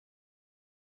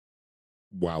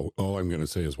 Wow. All I'm going to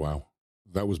say is wow.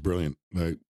 That was brilliant.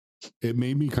 It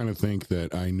made me kind of think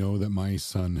that I know that my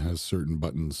son has certain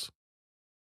buttons.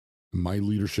 My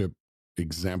leadership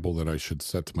example that I should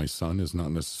set to my son is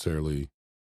not necessarily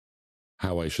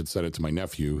how I should set it to my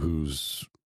nephew, who's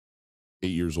 8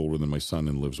 years older than my son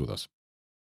and lives with us.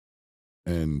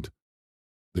 And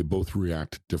they both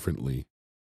react differently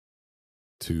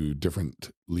to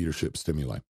different leadership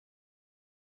stimuli.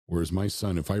 Whereas my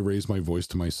son, if I raise my voice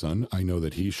to my son, I know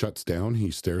that he shuts down,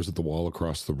 he stares at the wall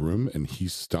across the room, and he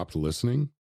stopped listening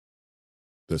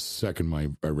the second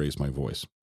I raise my voice.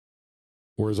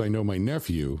 Whereas I know my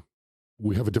nephew,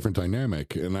 we have a different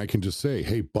dynamic, and I can just say,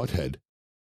 hey, butthead,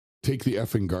 take the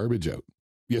effing garbage out.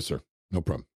 Yes, sir. No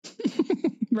problem.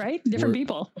 Right? Different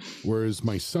people. Whereas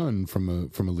my son, from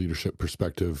a leadership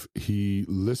perspective, he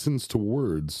listens to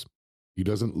words. He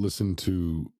doesn't listen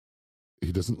to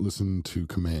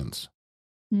commands.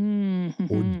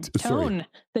 Mm-hmm. Tone.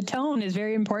 The tone is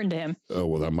very important to him. Oh,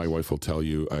 well, that my wife will tell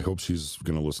you. I hope she's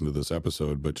going to listen to this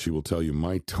episode, but she will tell you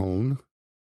my tone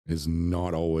is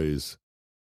not always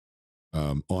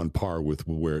on par with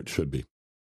where it should be.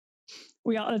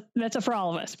 That's for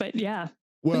all of us, but yeah.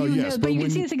 Well, yes, but you can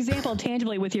see this example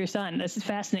tangibly with your son. This is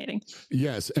fascinating.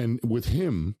 Yes, and with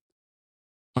him,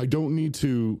 I don't need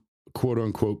to quote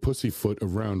unquote pussyfoot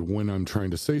around when I'm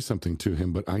trying to say something to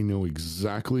him, but I know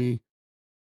exactly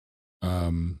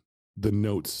the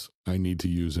notes I need to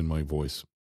use in my voice.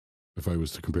 If I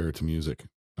was to compare it to music,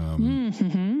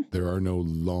 there are no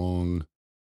long,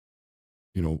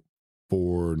 there's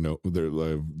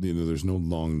no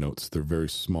long notes. They're very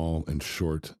small and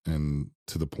short and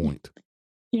to the point.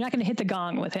 You're not going to hit the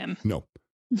gong with him. No,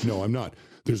 I'm not.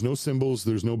 There's no cymbals.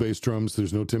 There's no bass drums.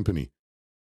 There's no timpani.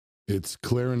 It's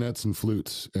clarinets and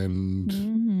flutes.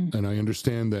 And I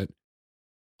understand that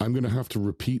I'm going to have to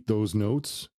repeat those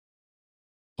notes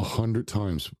 100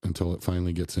 times until it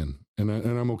finally gets in. And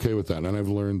I'm okay with that. And I've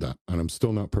learned that. And I'm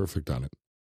still not perfect at it.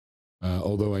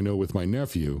 Although I know with my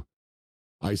nephew,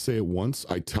 I say it once.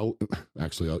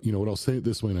 Actually, you know what? I'll say it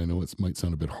this way. And I know it might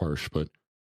sound a bit harsh, but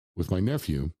with my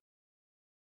nephew,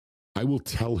 I will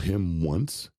tell him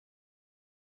once,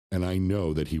 and I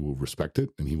know that he will respect it,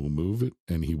 and he will move it,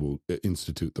 and he will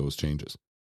institute those changes.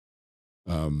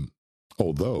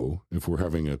 Although, if we're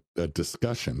having a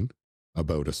discussion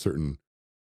about a certain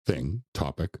thing,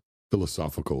 topic,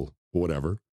 philosophical,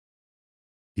 whatever,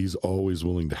 he's always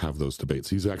willing to have those debates.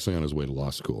 He's actually on his way to law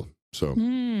school. So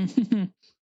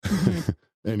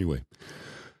anyway,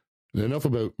 enough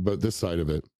about this side of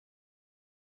it.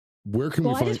 Where can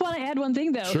we find... I just want to add one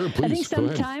thing, though. Sure, please. I think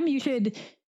sometime you should...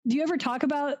 Do you ever talk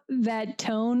about that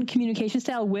tone communication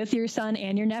style with your son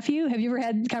and your nephew? Have you ever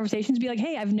had conversations be like,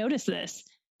 hey, I've noticed this?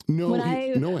 No,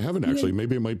 I haven't actually.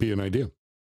 Maybe it might be an idea.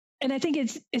 And I think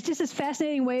it's just this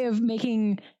fascinating way of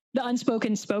making the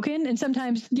unspoken spoken, and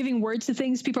sometimes giving words to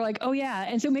things. People are like, oh, yeah.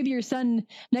 And so maybe your son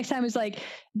next time is like,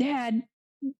 Dad,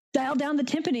 dial down the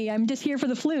timpani. I'm just here for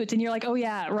the flutes. And you're like, oh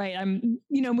yeah, right. I'm,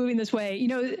 moving this way,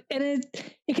 and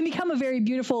it can become a very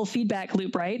beautiful feedback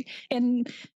loop. Right.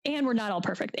 And we're not all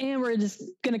perfect, and we're just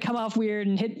going to come off weird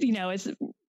and hit, it's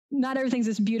not everything's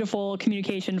this beautiful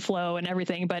communication flow and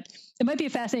everything, but it might be a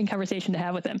fascinating conversation to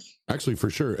have with him. Actually, for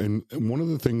sure. And one of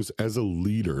the things as a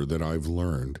leader that I've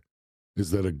learned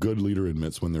is that a good leader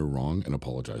admits when they're wrong and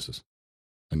apologizes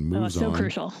and moves on. So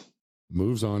crucial.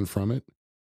 Moves on from it.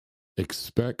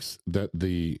 Expects that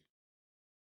the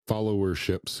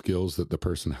followership skills that the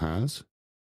person has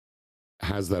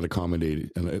that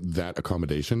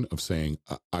accommodation of saying,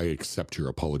 I accept your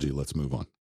apology. Let's move on.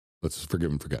 Let's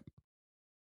forgive and forget.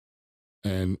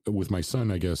 And with my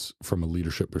son, I guess from a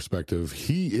leadership perspective,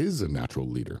 he is a natural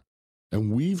leader.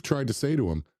 And we've tried to say to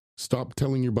him, stop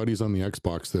telling your buddies on the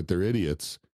Xbox that they're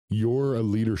idiots. You're a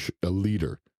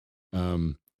leader.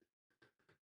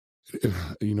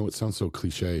 It sounds so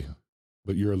cliche,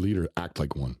 but you're a leader. Act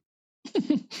like one.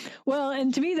 Well,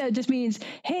 and to me, that just means,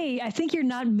 hey, I think you're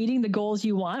not meeting the goals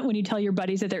you want when you tell your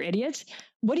buddies that they're idiots.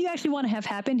 What do you actually want to have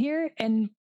happen here? And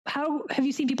how have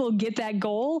you seen people get that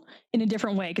goal in a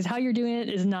different way? Because how you're doing it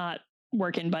is not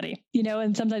working, buddy.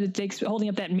 And sometimes it takes holding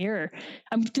up that mirror.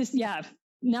 I'm just,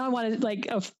 now I want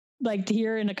to to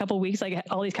hear in a couple of weeks,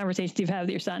 all these conversations you've had with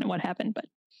your son and what happened. But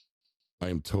I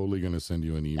am totally going to send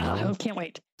you an email. I can't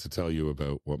wait to tell you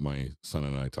about what my son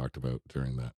and I talked about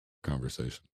during that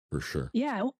conversation, for sure.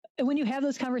 Yeah. And when you have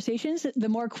those conversations, the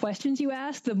more questions you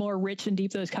ask, the more rich and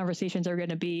deep those conversations are going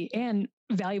to be, and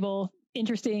valuable,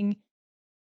 interesting.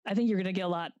 I think you're going to get a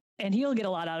lot, and he'll get a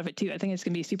lot out of it too. I think it's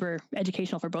going to be super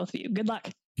educational for both of you. Good luck.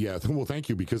 Yeah. Well, thank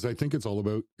you, because I think it's all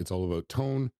about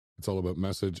tone. It's all about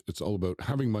message. It's all about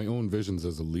having my own visions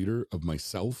as a leader of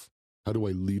myself. How do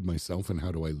I lead myself, and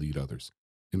how do I lead others?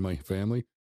 In my family,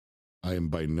 I am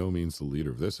by no means the leader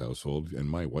of this household, and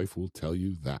my wife will tell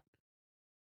you that.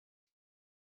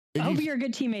 I hope you're a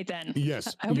good teammate then.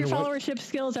 Yes. I hope your followership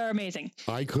skills are amazing.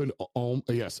 I could,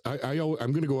 yes.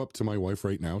 I'm going to go up to my wife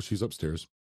right now. She's upstairs.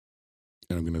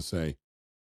 And I'm going to say,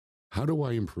 how do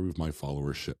I improve my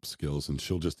followership skills? And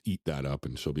she'll just eat that up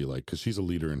and she'll be like, because she's a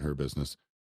leader in her business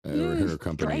or in her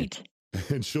company. Great.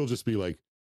 And she'll just be like,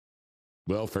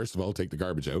 well, first of all, take the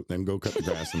garbage out, then go cut the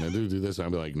grass and then do this. And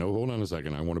I'll be like, no, hold on a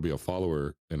second. I want to be a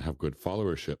follower and have good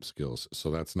followership skills.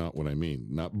 So that's not what I mean.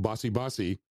 Not bossy,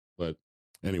 but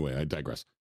anyway, I digress.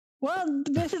 Well,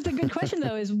 this is the good question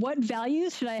though, is what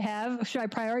values should I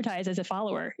prioritize as a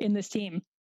follower in this team?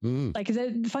 Like, is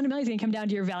it fundamentally going to come down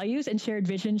to your values and shared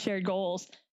vision, shared goals?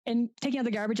 And taking out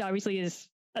the garbage obviously is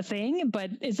a thing,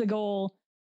 but is the goal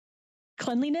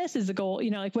cleanliness? Is the goal,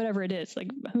 like whatever it is,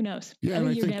 like who knows? Yeah, I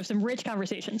think you're going to have some rich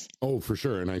conversations. Oh, for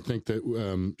sure. And I think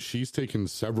that she's taken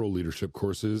several leadership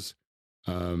courses.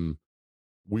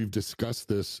 We've discussed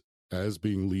this as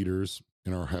being leaders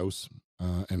in our house.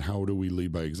 And how do we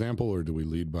lead by example, or do we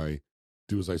lead by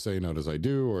do as I say, not as I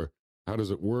do, or how does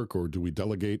it work, or do we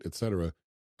delegate, etc.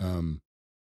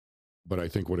 But I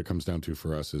think what it comes down to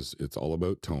for us is it's all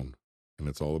about tone, and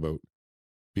it's all about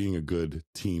being a good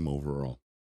team overall.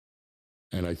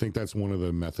 And I think that's one of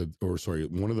the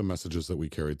messages that we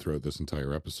carried throughout this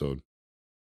entire episode,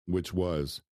 which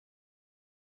was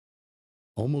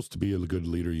almost to be a good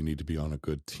leader, you need to be on a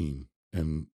good team.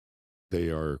 And they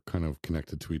are kind of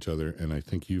connected to each other. And I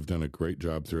think you've done a great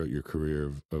job throughout your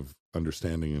career of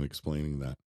understanding and explaining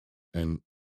that. And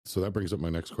so that brings up my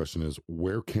next question is,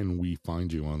 where can we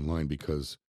find you online?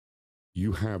 Because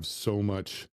you have so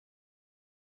much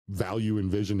value and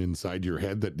vision inside your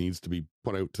head that needs to be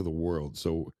put out to the world.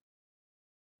 So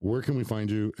where can we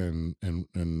find you, and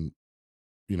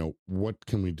what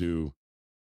can we do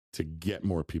to get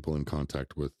more people in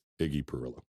contact with Iggy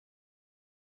Perillo?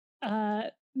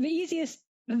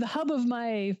 The hub of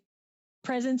my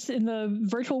presence in the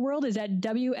virtual world is at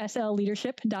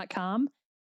wslleadership.com.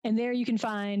 And there you can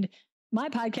find my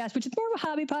podcast, which is more of a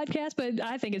hobby podcast, but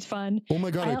I think it's fun. Oh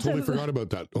my God, I totally forgot about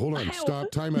that. Hold on,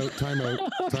 stop, time out.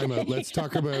 Okay. Let's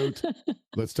talk about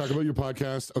your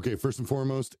podcast. Okay, first and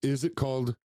foremost, is it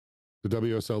called the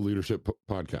WSL Leadership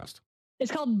Podcast?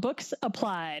 It's called Books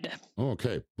Applied. Oh,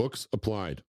 okay, Books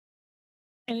Applied.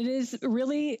 And it is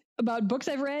really about books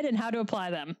I've read and how to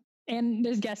apply them. And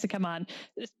there's guests that come on.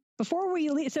 Before we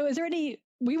leave, so is there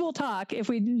we will talk, if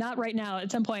we not right now,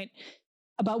 at some point,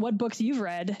 about what books you've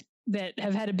read that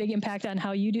have had a big impact on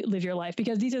how you live your life,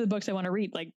 because these are the books I want to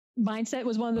read. Like Mindset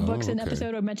was one of the books in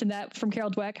episode. I mentioned that from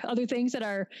Carol Dweck. Other things that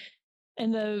are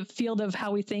in the field of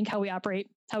how we think, how we operate,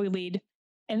 how we lead,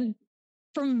 and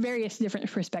from various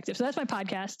different perspectives. So that's my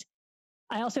podcast.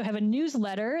 I also have a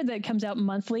newsletter that comes out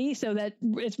monthly, so that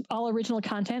it's all original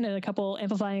content and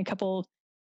amplifying a couple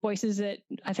voices that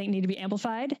I think need to be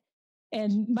amplified.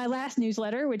 And my last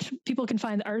newsletter, which people can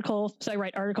find the article. So I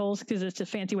write articles because it's a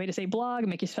fancy way to say blog and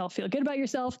make yourself feel good about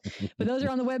yourself. But those are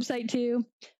on the website too.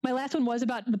 My last one was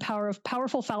about the power of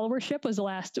powerful followership, was the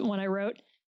last one I wrote.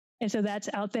 And so that's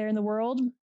out there in the world.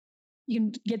 You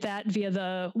can get that via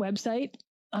the website.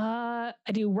 I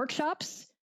do workshops.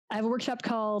 I have a workshop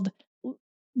called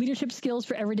Leadership Skills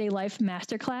for Everyday Life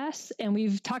Masterclass. And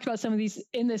we've talked about some of these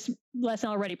in this lesson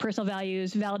already: personal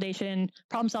values, validation,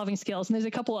 problem solving skills. And there's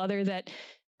a couple other that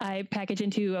I package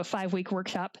into a 5-week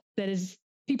workshop that is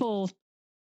people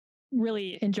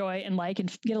really enjoy and like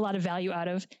and get a lot of value out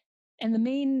of. And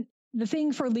the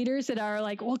thing for leaders that are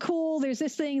like, well, cool, there's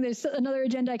this thing, there's another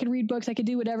agenda, I can read books, I could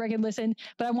do whatever, I can listen,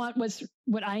 but I want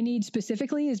what I need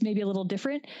specifically is maybe a little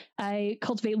different. I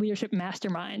cultivate leadership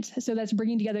masterminds. So that's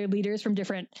bringing together leaders from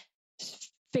different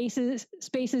spaces,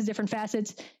 different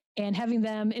facets, and having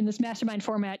them in this mastermind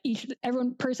format.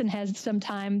 Every person has some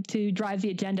time to drive the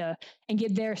agenda and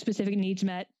get their specific needs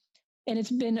met. And it's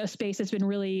been a space that's been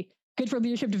really good for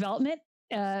leadership development.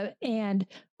 And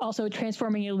also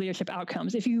transforming your leadership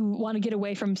outcomes. If you want to get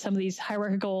away from some of these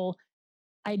hierarchical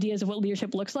ideas of what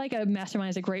leadership looks like, a mastermind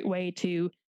is a great way to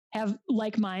have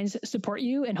like minds support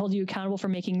you and hold you accountable for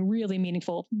making really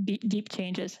meaningful, deep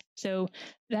changes. So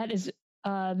that is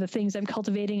the things I'm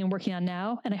cultivating and working on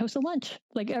now. And I host a lunch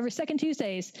like every second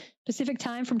Tuesdays, Pacific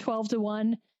time from 12 to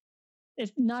 1.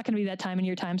 It's not going to be that time in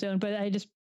your time zone, but I just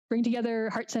bring together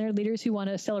heart-centered leaders who want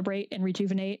to celebrate and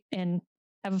rejuvenate and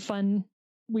have a fun,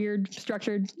 weird,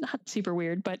 structured, not super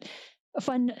weird, but a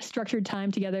fun, structured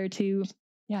time together to,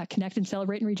 connect and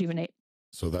celebrate and rejuvenate.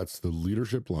 So that's the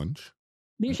leadership lunch.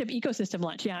 Leadership ecosystem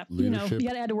lunch. Yeah. You got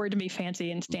to add a word to be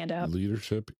fancy and stand out.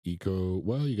 Leadership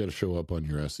well, you got to show up on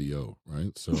your SEO,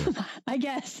 right? So I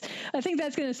guess, I think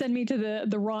that's going to send me to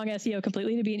the wrong SEO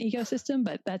completely to be an ecosystem,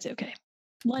 but that's okay.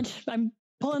 Lunch. I'm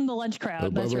pulling the lunch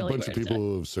crowd. That's a really bunch of people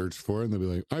who have searched for it, and they'll be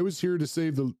like, "I was here to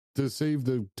save the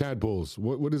tadpoles.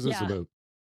 What is this about?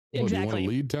 Well, exactly. Do you want to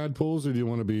lead tadpoles, or do you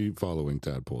want to be following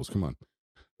tadpoles? Come on."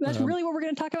 That's really what we're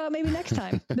going to talk about maybe next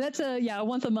time. That's a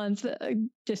once a month,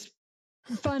 just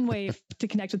fun way to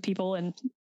connect with people and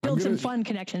build some fun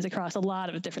connections across a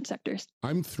lot of different sectors.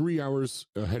 I'm 3 hours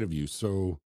ahead of you,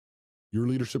 so your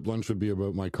leadership lunch would be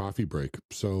about my coffee break.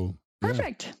 So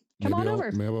perfect. Come on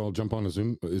over. Maybe I'll jump on a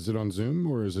Zoom. Is it on Zoom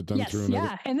or is it done through another?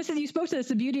 Yeah. And you spoke to this,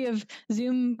 the beauty of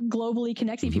Zoom globally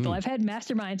connecting people. I've had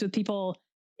masterminds with people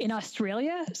in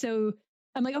Australia. So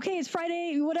I'm like, okay, it's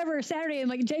Friday, whatever, Saturday. I'm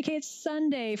like, JK, it's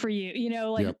Sunday for you.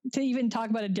 To even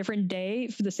talk about a different day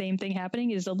for the same thing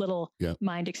happening is a little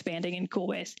mind expanding in cool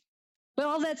ways. But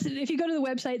all that's, if you go to the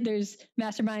website, there's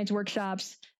masterminds,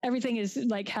 workshops, everything is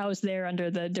like housed there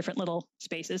under the different little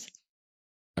spaces.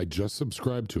 I just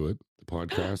subscribed to it. The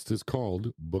podcast is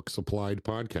called Books Applied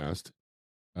Podcast.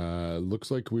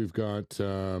 Looks like we've got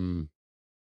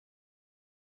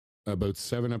about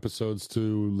 7 episodes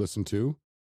to listen to.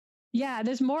 Yeah,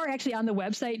 there's more actually on the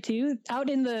website too. Out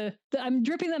in I'm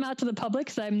dripping them out to the public,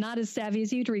 so I'm not as savvy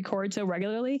as you to record so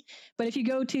regularly. But if you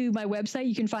go to my website,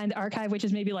 you can find the archive, which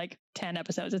is maybe like 10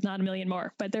 episodes. It's not a million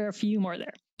more, but there are a few more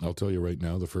there. I'll tell you right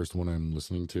now, the first one I'm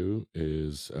listening to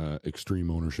is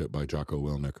Extreme Ownership by Jocko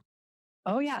Willink.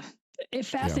 Oh, yeah.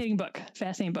 Fascinating book.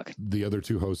 Fascinating book. The other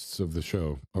two hosts of the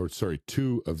show,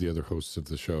 two of the other hosts of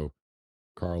the show,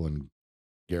 Carl and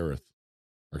Gareth,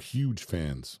 are huge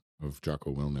fans of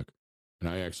Jocko Willink. And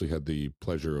I actually had the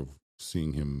pleasure of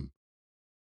seeing him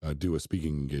do a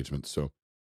speaking engagement. So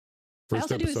I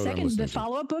also do a second. The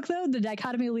follow-up book, though, The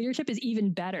Dichotomy of Leadership, is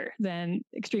even better than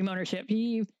Extreme Ownership.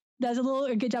 He does a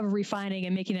good job of refining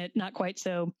and making it not quite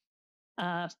so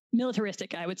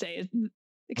militaristic, I would say.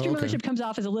 Extreme Ownership comes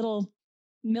off as a little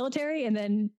military, and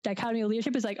then Dichotomy of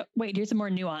Leadership is like, wait, here's some more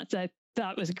nuance. I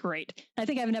thought was great. I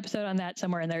think I have an episode on that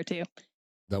somewhere in there, too.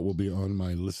 That will be on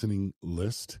my listening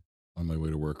list on my way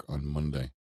to work on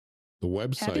Monday. The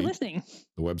website, happy listening.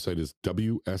 The website is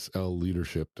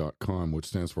wslleadership.com, which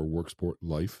stands for Work Sport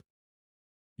Life.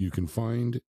 You can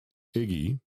find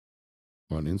Iggy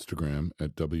on Instagram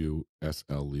at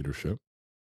WSL Leadership.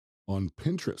 On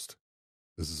Pinterest,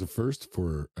 this is a first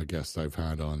for a guest I've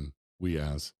had on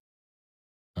WeAs.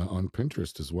 On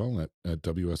Pinterest as well at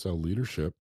WSL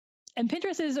Leadership. And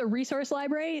Pinterest is a resource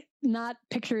library, not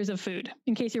pictures of food,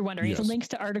 in case you're wondering. Yes. It's links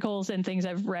to articles and things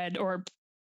I've read or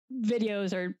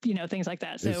videos or, things like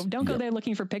that. So don't go there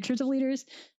looking for pictures of leaders.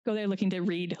 Go there looking to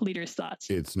read leaders' thoughts.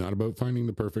 It's not about finding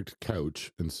the perfect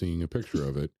couch and seeing a picture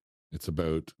of it. It's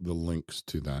about the links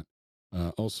to that.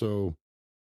 Also,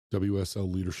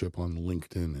 WSL Leadership on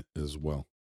LinkedIn as well.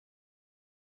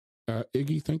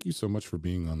 Iggy, thank you so much for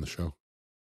being on the show.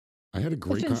 I had a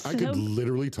great I could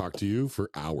literally talk to you for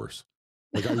hours.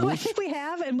 Like I think we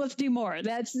have, and let's do more.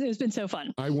 It's been so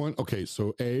fun. I want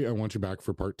you back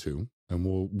for part 2, and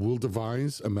we'll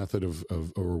devise a method of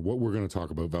what we're going to talk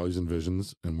about, values and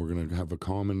visions, and we're going to have a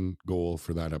common goal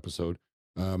for that episode.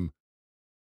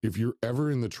 If you're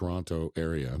ever in the Toronto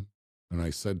area, and I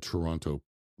said Toronto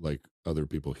like other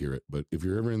people hear it, but if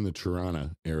you're ever in the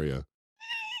Toronto area,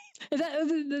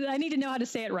 I need to know how to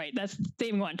say it right. That's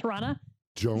statement 1, Toronto.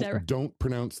 Don't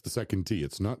pronounce the second T.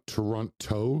 It's not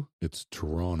Toronto, it's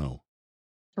Toronto.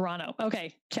 Toronto.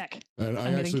 Okay, check. And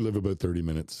I actually live about 30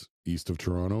 minutes east of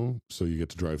Toronto, so you get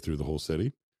to drive through the whole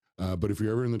city. But if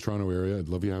you're ever in the Toronto area, I'd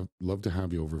love to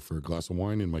have you over for a glass of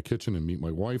wine in my kitchen and meet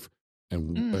my wife.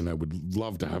 And I would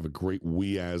love to have a great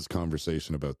WeAs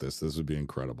conversation about this. This would be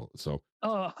incredible. So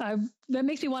that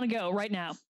makes me want to go right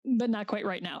now, but not quite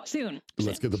right now. Soon.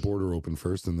 Let's get the border open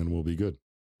first, and then we'll be good.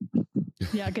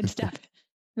 Yeah, good step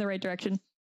in the right direction.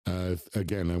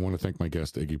 Again, I want to thank my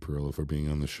guest, Iggy Perillo, for being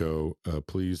on the show.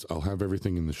 Please, I'll have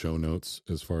everything in the show notes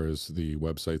as far as the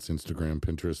websites, Instagram,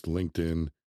 Pinterest, LinkedIn.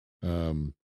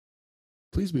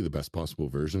 Please be the best possible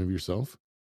version of yourself.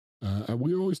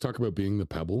 We always talk about being the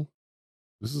pebble.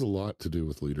 This is a lot to do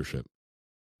with leadership.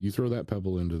 You throw that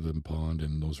pebble into the pond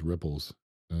and those ripples,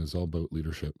 it's all about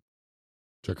leadership.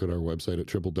 Check out our website at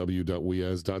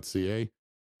www.weas.ca.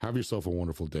 Have yourself a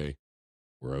wonderful day.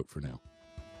 We're out for now.